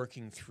is he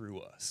working through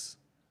us?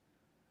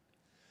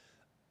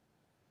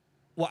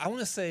 Well, I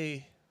want to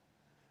say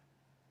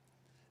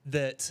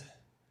that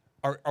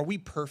are we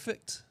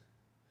perfect?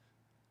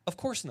 Of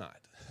course not.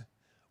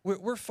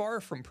 We're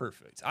far from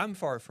perfect. I'm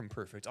far from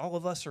perfect. All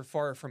of us are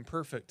far from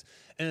perfect.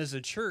 And as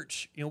a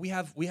church, we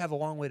have a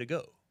long way to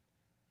go.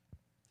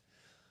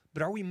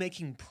 But are we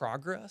making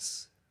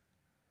progress?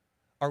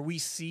 Are we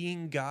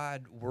seeing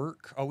God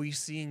work? Are we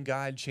seeing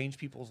God change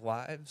people's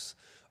lives?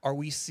 Are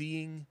we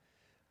seeing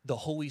the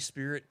Holy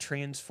Spirit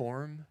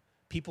transform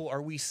people?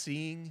 Are we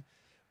seeing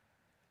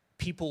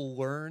people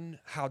learn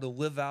how to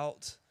live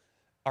out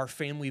our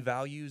family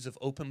values of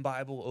open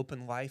Bible,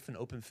 open life, and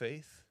open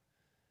faith?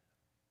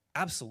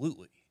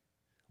 Absolutely.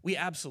 We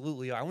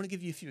absolutely are. I want to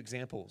give you a few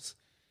examples.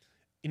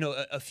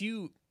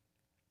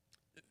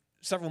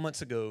 Several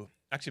months ago,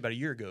 actually about a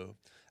year ago,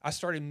 I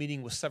started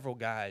meeting with several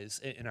guys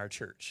in our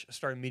church. I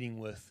started meeting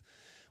with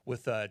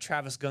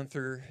Travis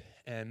Gunther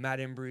and Matt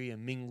Embry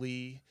and Ming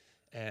Lee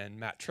and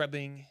Matt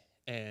Trebbing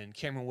and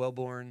Cameron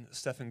Wellborn,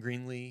 Stephen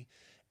Greenlee.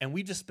 And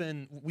we've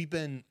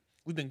been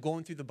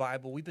going through the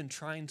Bible. We've been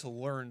trying to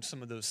learn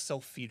some of those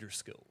self-feeder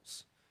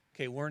skills.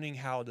 Okay, learning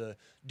how to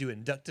do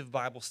inductive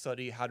Bible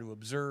study, how to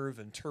observe,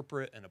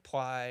 interpret, and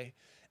apply,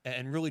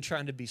 and really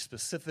trying to be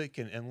specific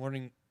and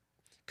learning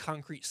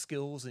concrete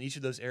skills in each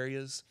of those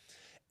areas.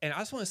 And I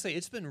just want to say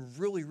it's been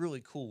really,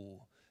 really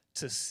cool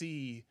to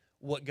see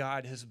what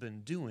God has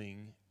been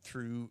doing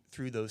through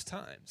those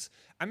times.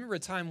 I remember a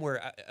time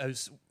where I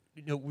was,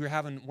 we were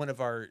having one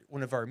of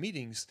our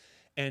meetings,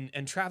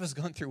 and Travis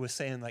Gunther was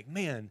saying, like,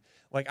 man,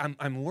 like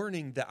I'm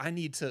learning that I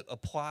need to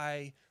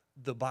apply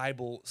the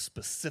Bible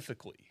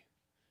specifically.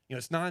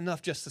 It's not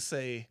enough just to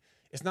say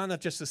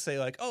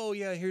like, oh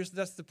yeah,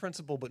 that's the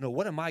principle, but no,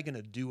 what am I going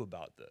to do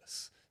about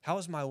this? How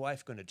is my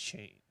life going to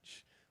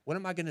change? What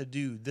am I going to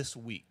do this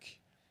week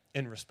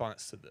in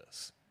response to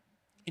this?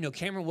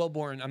 Cameron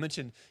Wellborn, I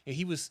mentioned,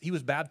 he was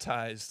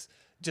baptized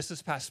just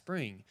this past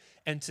spring.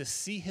 And to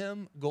see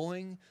him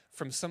going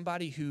from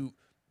somebody who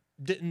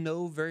didn't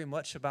know very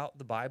much about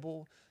the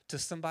Bible to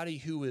somebody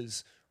who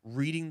is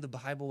reading the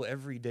Bible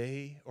every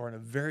day or on a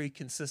very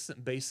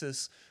consistent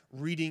basis,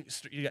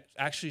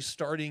 actually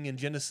starting in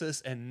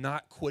Genesis and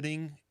not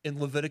quitting in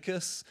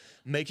Leviticus,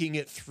 making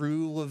it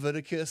through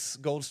Leviticus,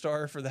 gold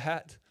star for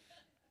that.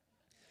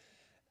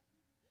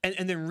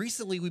 And then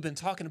recently we've been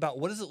talking about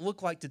what does it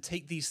look like to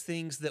take these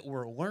things that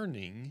we're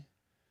learning,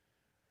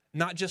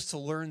 not just to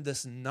learn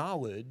this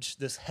knowledge,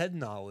 this head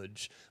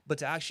knowledge, but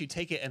to actually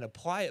take it and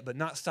apply it, but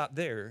not stop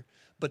there,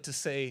 but to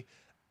say,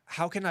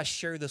 how can I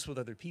share this with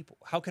other people?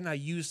 How can I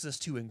use this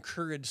to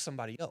encourage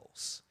somebody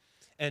else?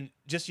 And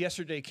just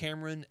yesterday,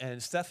 Cameron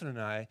and Stefan and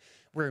I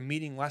were in a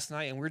meeting last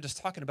night, and we were just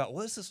talking about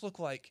what does this look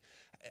like?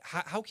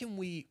 How can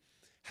we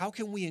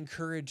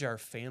encourage our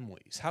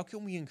families? How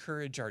can we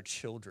encourage our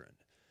children?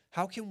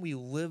 How can we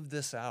live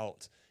this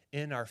out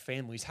in our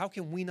families? How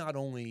can we not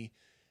only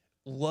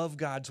love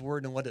God's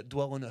word and let it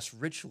dwell in us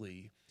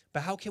richly,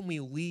 but how can we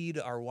lead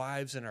our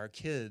wives and our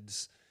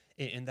kids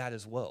in that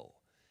as well?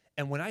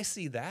 And when I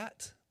see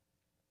that,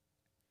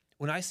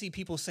 when I see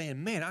people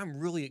saying, man, I'm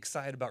really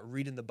excited about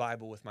reading the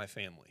Bible with my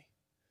family.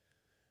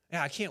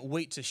 Yeah, I can't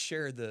wait to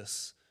share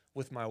this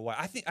with my wife.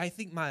 I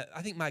think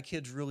my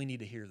kids really need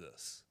to hear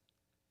this.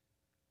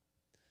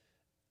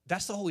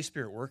 That's the Holy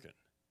Spirit working,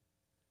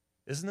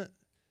 isn't it?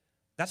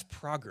 That's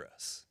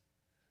progress,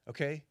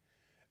 okay?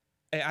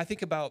 And I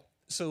think about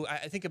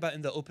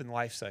in the open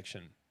life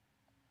section.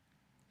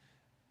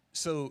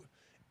 So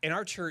in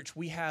our church,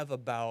 we have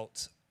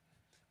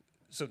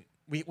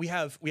we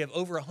have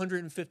over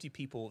 150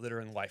 people that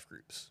are in life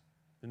groups.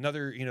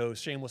 Another,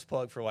 shameless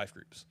plug for life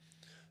groups.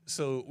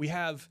 So we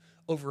have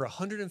over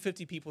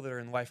 150 people that are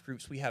in life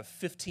groups. We have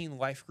 15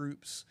 life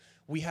groups.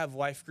 We have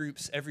life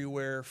groups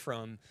everywhere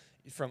from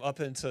up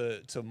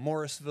into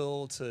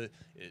Morrisville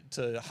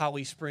to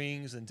Holly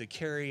Springs and to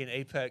Cary and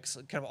Apex,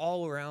 kind of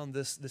all around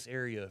this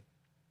area.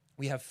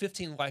 We have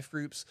 15 life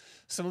groups.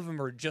 Some of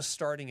them are just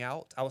starting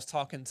out. I was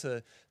talking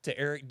to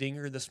Eric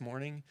Dinger this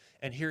morning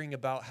and hearing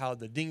about how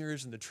the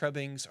Dingers and the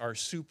Trebbings are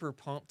super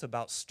pumped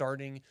about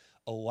starting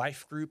a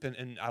life group.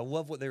 And I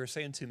love what they were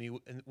saying to me,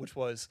 which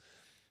was,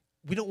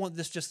 we don't want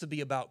this just to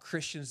be about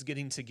Christians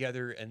getting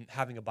together and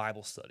having a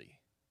Bible study.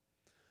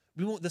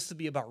 We want this to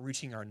be about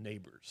reaching our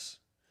neighbors.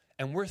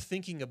 And we're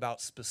thinking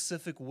about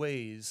specific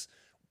ways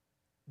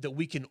that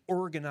we can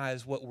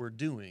organize what we're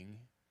doing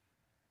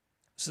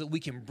so that we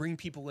can bring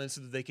people in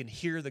so that they can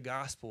hear the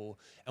gospel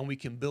and we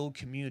can build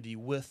community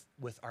with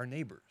our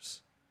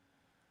neighbors.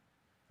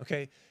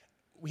 Okay?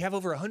 We have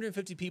over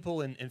 150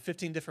 people in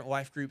 15 different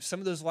life groups. Some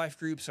of those life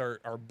groups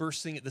are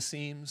bursting at the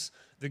seams.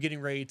 They're getting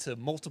ready to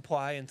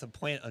multiply and to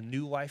plant a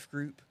new life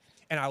group.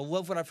 And I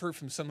love what I've heard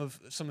from some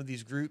of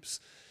these groups,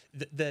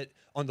 that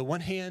on the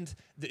one hand,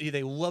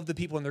 they love the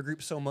people in their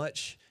group so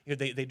much.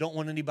 They don't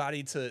want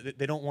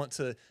they don't want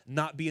to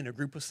not be in a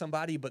group with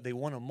somebody, but they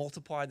want to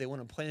multiply. They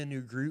want to plant a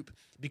new group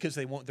because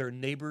they want their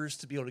neighbors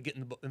to be able to get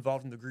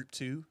involved in the group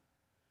too.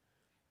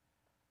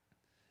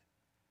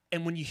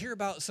 And when you hear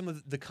about some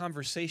of the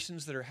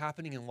conversations that are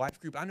happening in life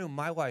group, I know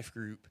my life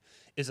group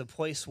is a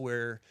place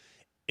where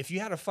if you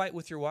had a fight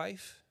with your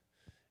wife,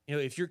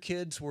 if your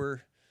kids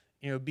were,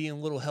 being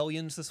little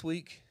hellions this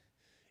week,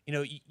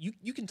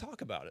 you can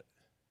talk about it.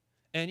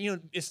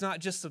 And, it's not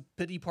just a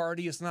pity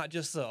party. It's not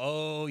just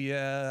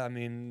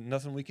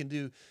nothing we can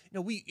do.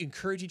 We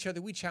encourage each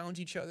other. We challenge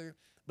each other.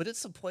 But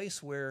it's a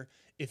place where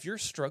if you're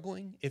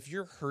struggling, if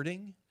you're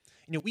hurting,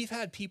 we've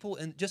had people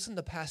just in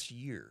the past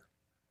year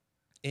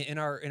in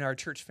our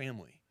church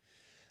family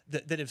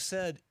that have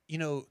said,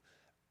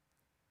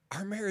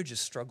 our marriage is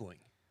struggling.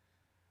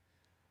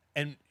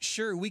 And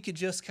sure, we could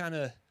just kind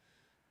of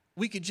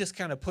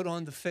put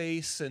on the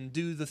face and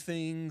do the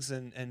things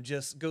and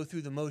just go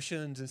through the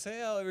motions and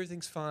say, oh,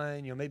 everything's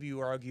fine. Maybe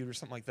you argued or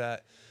something like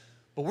that.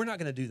 But we're not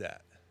going to do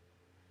that.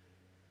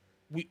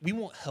 We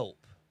want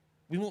help.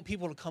 We want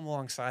people to come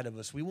alongside of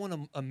us. We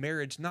want a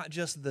marriage not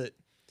just that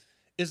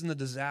isn't a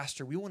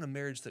disaster. We want a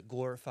marriage that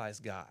glorifies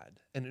God.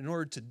 And in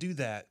order to do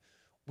that,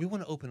 we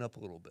want to open up a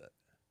little bit.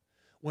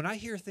 When I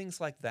hear things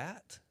like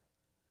that,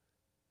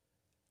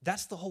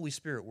 that's the Holy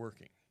Spirit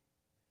working.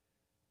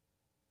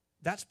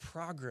 That's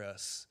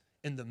progress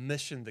in the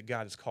mission that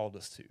God has called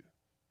us to.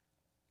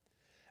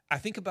 I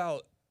think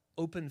about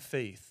open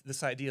faith,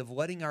 this idea of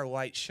letting our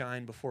light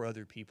shine before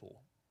other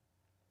people.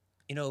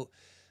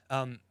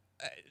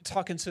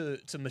 Talking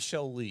to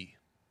Michelle Lee,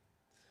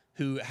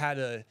 who had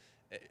a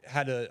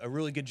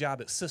really good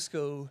job at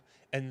Cisco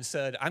and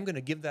said, I'm going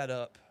to give that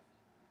up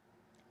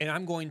and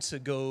I'm going to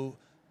go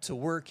to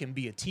work and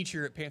be a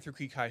teacher at Panther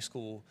Creek High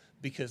School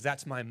because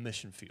that's my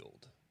mission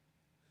field.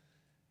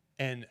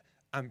 And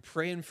I'm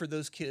praying for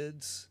those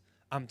kids.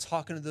 I'm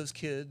talking to those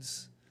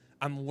kids.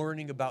 I'm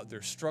learning about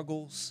their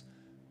struggles.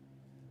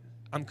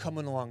 I'm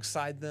coming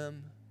alongside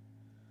them.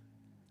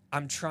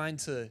 I'm trying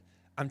to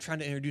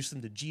introduce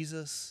them to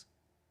Jesus.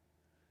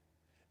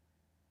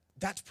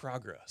 That's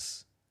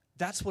progress.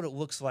 That's what it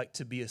looks like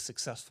to be a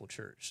successful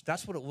church.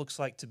 That's what it looks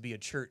like to be a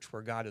church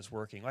where God is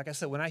working. Like I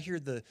said, when I hear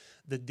the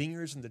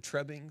Dingers and the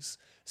Trebbings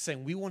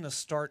saying we want to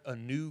start a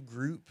new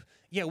group,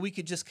 yeah, we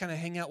could just kind of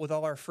hang out with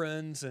all our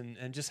friends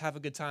and just have a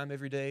good time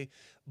every day,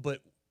 but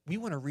we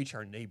want to reach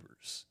our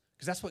neighbors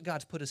because that's what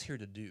God's put us here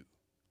to do.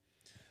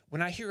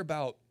 When I hear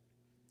about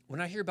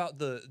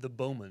the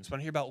Bowmans, when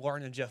I hear about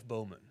Lauren and Jeff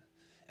Bowman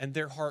and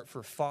their heart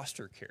for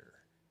foster care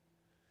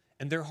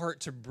and their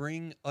heart to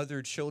bring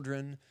other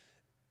children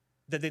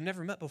that they've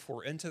never met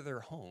before into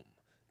their home,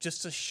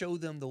 just to show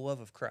them the love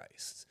of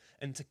Christ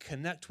and to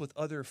connect with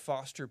other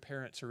foster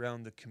parents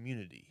around the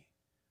community.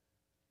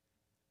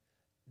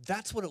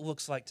 That's what it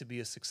looks like to be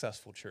a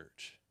successful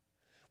church.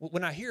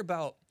 When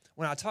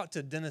I talk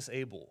to Dennis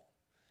Abel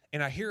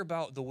and I hear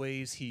about the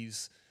ways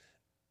he's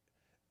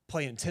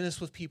playing tennis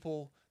with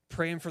people,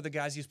 praying for the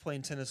guys he's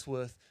playing tennis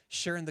with,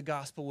 sharing the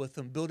gospel with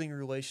them, building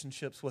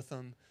relationships with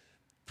them,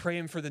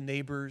 praying for the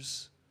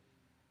neighbors,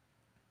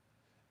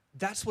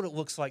 that's what it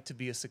looks like to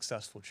be a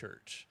successful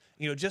church.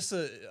 You know, just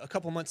a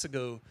couple months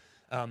ago,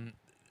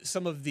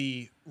 some of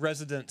the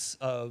residents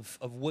of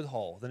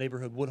Woodhall, the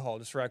neighborhood Woodhall,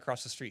 just right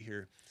across the street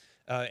here,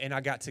 and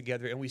I got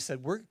together and we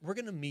said, we're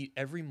going to meet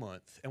every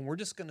month and we're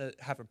just going to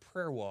have a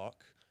prayer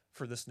walk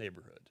for this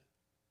neighborhood.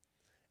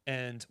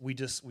 And we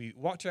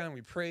walked around,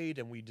 we prayed,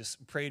 and we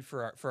just prayed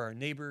for our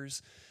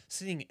neighbors,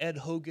 seeing Ed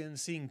Hogan,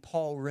 seeing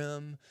Paul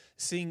Rim,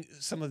 seeing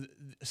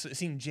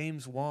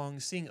James Wong,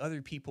 seeing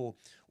other people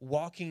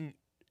walking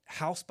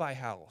house by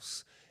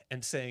house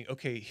and saying,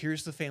 okay,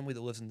 here's the family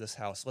that lives in this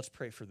house. Let's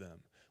pray for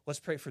them.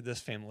 Let's pray for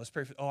this family. Let's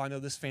pray for, I know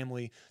this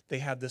family, they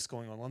have this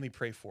going on. Let me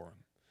pray for them.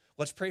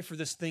 Let's pray for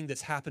this thing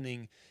that's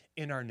happening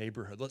in our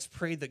neighborhood. Let's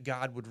pray that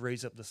God would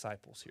raise up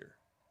disciples here.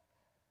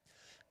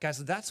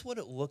 Guys, that's what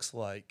it looks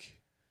like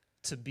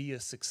to be a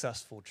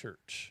successful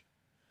church.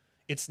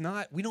 It's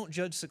not, we don't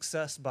judge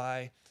success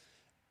by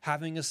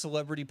having a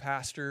celebrity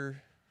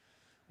pastor.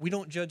 We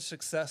don't judge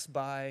success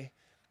by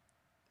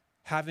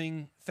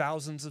having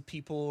thousands of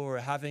people or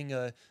having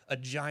a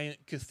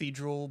giant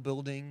cathedral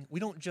building. We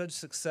don't judge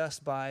success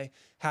by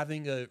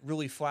having a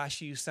really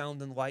flashy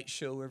sound and light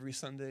show every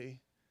Sunday.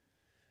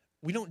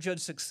 We don't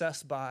judge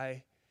success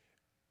by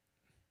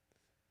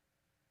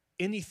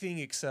anything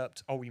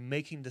except, are we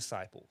making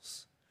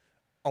disciples?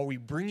 Are we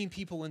bringing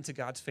people into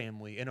God's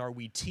family, and are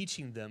we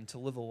teaching them to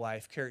live a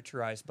life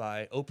characterized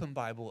by open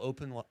Bible,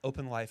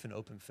 open life, and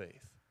open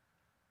faith?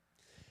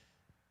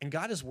 And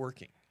God is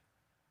working.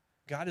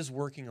 God is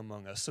working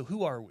among us. So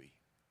who are we?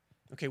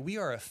 Okay, we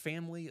are a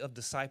family of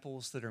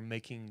disciples that are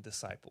making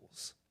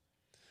disciples.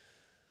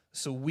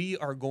 So we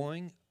are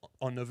going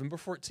on November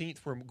 14th.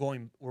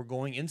 We're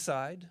going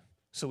inside,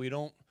 so we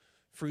don't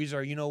freeze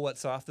our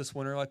you-know-what's off this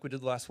winter like we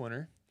did last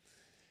winter.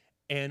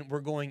 And we're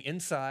going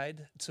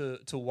inside to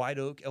White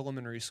Oak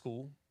Elementary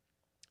School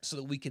so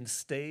that we can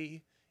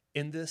stay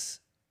in this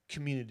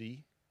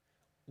community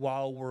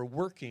while we're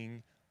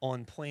working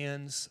on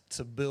plans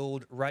to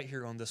build right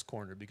here on this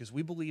corner, because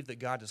we believe that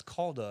God has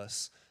called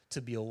us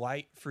to be a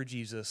light for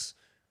Jesus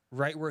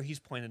right where he's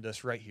planted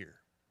us, right here.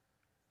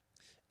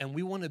 And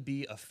we want to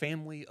be a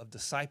family of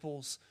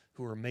disciples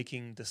who are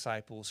making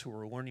disciples, who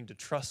are learning to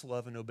trust,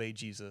 love, and obey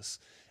Jesus,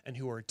 and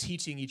who are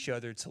teaching each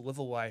other to live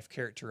a life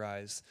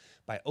characterized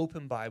by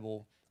open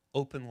Bible,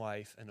 open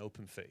life, and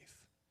open faith.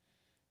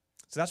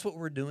 So that's what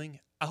we're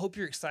doing. I hope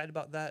you're excited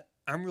about that.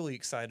 I'm really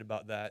excited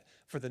about that.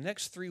 For the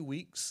next 3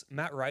 weeks,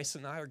 Matt Rice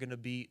and I are going to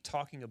be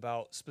talking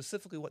about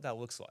specifically what that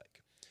looks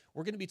like.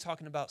 We're going to be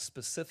talking about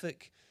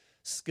specific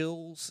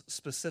skills,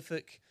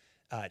 specific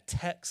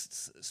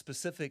texts,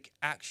 specific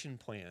action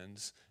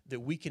plans that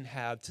we can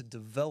have to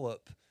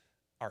develop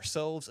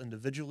ourselves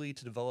individually,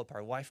 to develop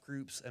our life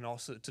groups, and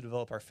also to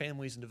develop our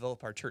families and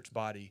develop our church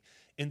body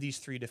in these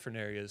 3 different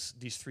areas,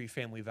 these 3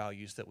 family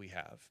values that we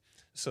have.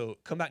 So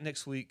come back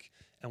next week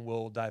and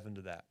we'll dive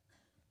into that.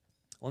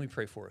 Let me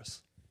pray for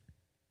us.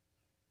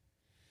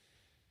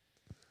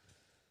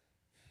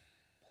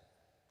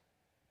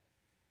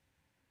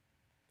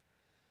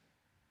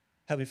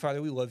 Heavenly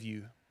Father, we love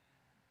you,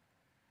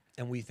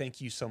 and we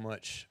thank you so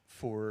much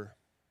for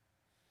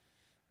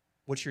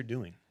what you're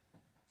doing.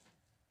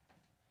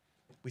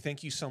 We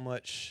thank you so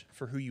much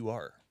for who you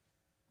are.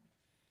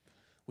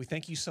 We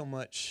thank you so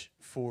much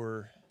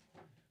for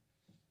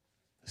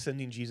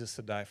sending Jesus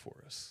to die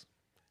for us.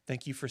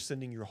 Thank you for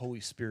sending your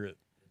Holy Spirit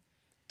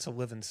to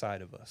live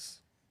inside of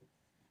us.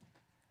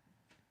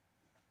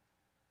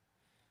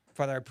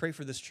 Father, I pray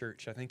for this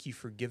church. I thank you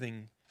for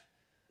giving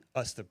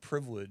us the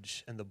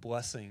privilege and the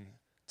blessing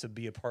to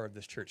be a part of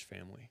this church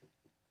family.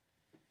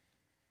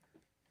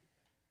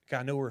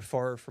 God, I know we're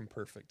far from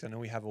perfect. I know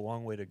we have a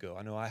long way to go.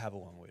 I know I have a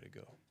long way to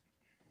go.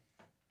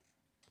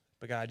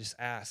 But God, I just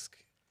ask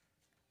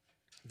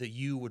that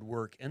you would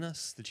work in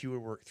us, that you would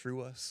work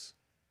through us.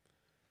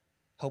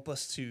 Help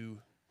us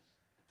to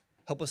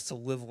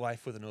live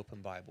life with an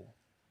open Bible.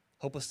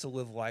 Help us to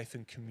live life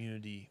in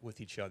community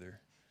with each other.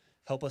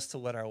 Help us to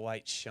let our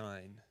light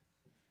shine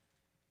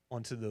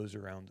onto those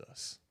around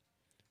us.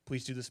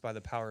 Please do this by the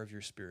power of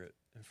your Spirit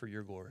and for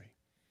your glory.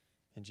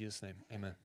 In Jesus' name, amen.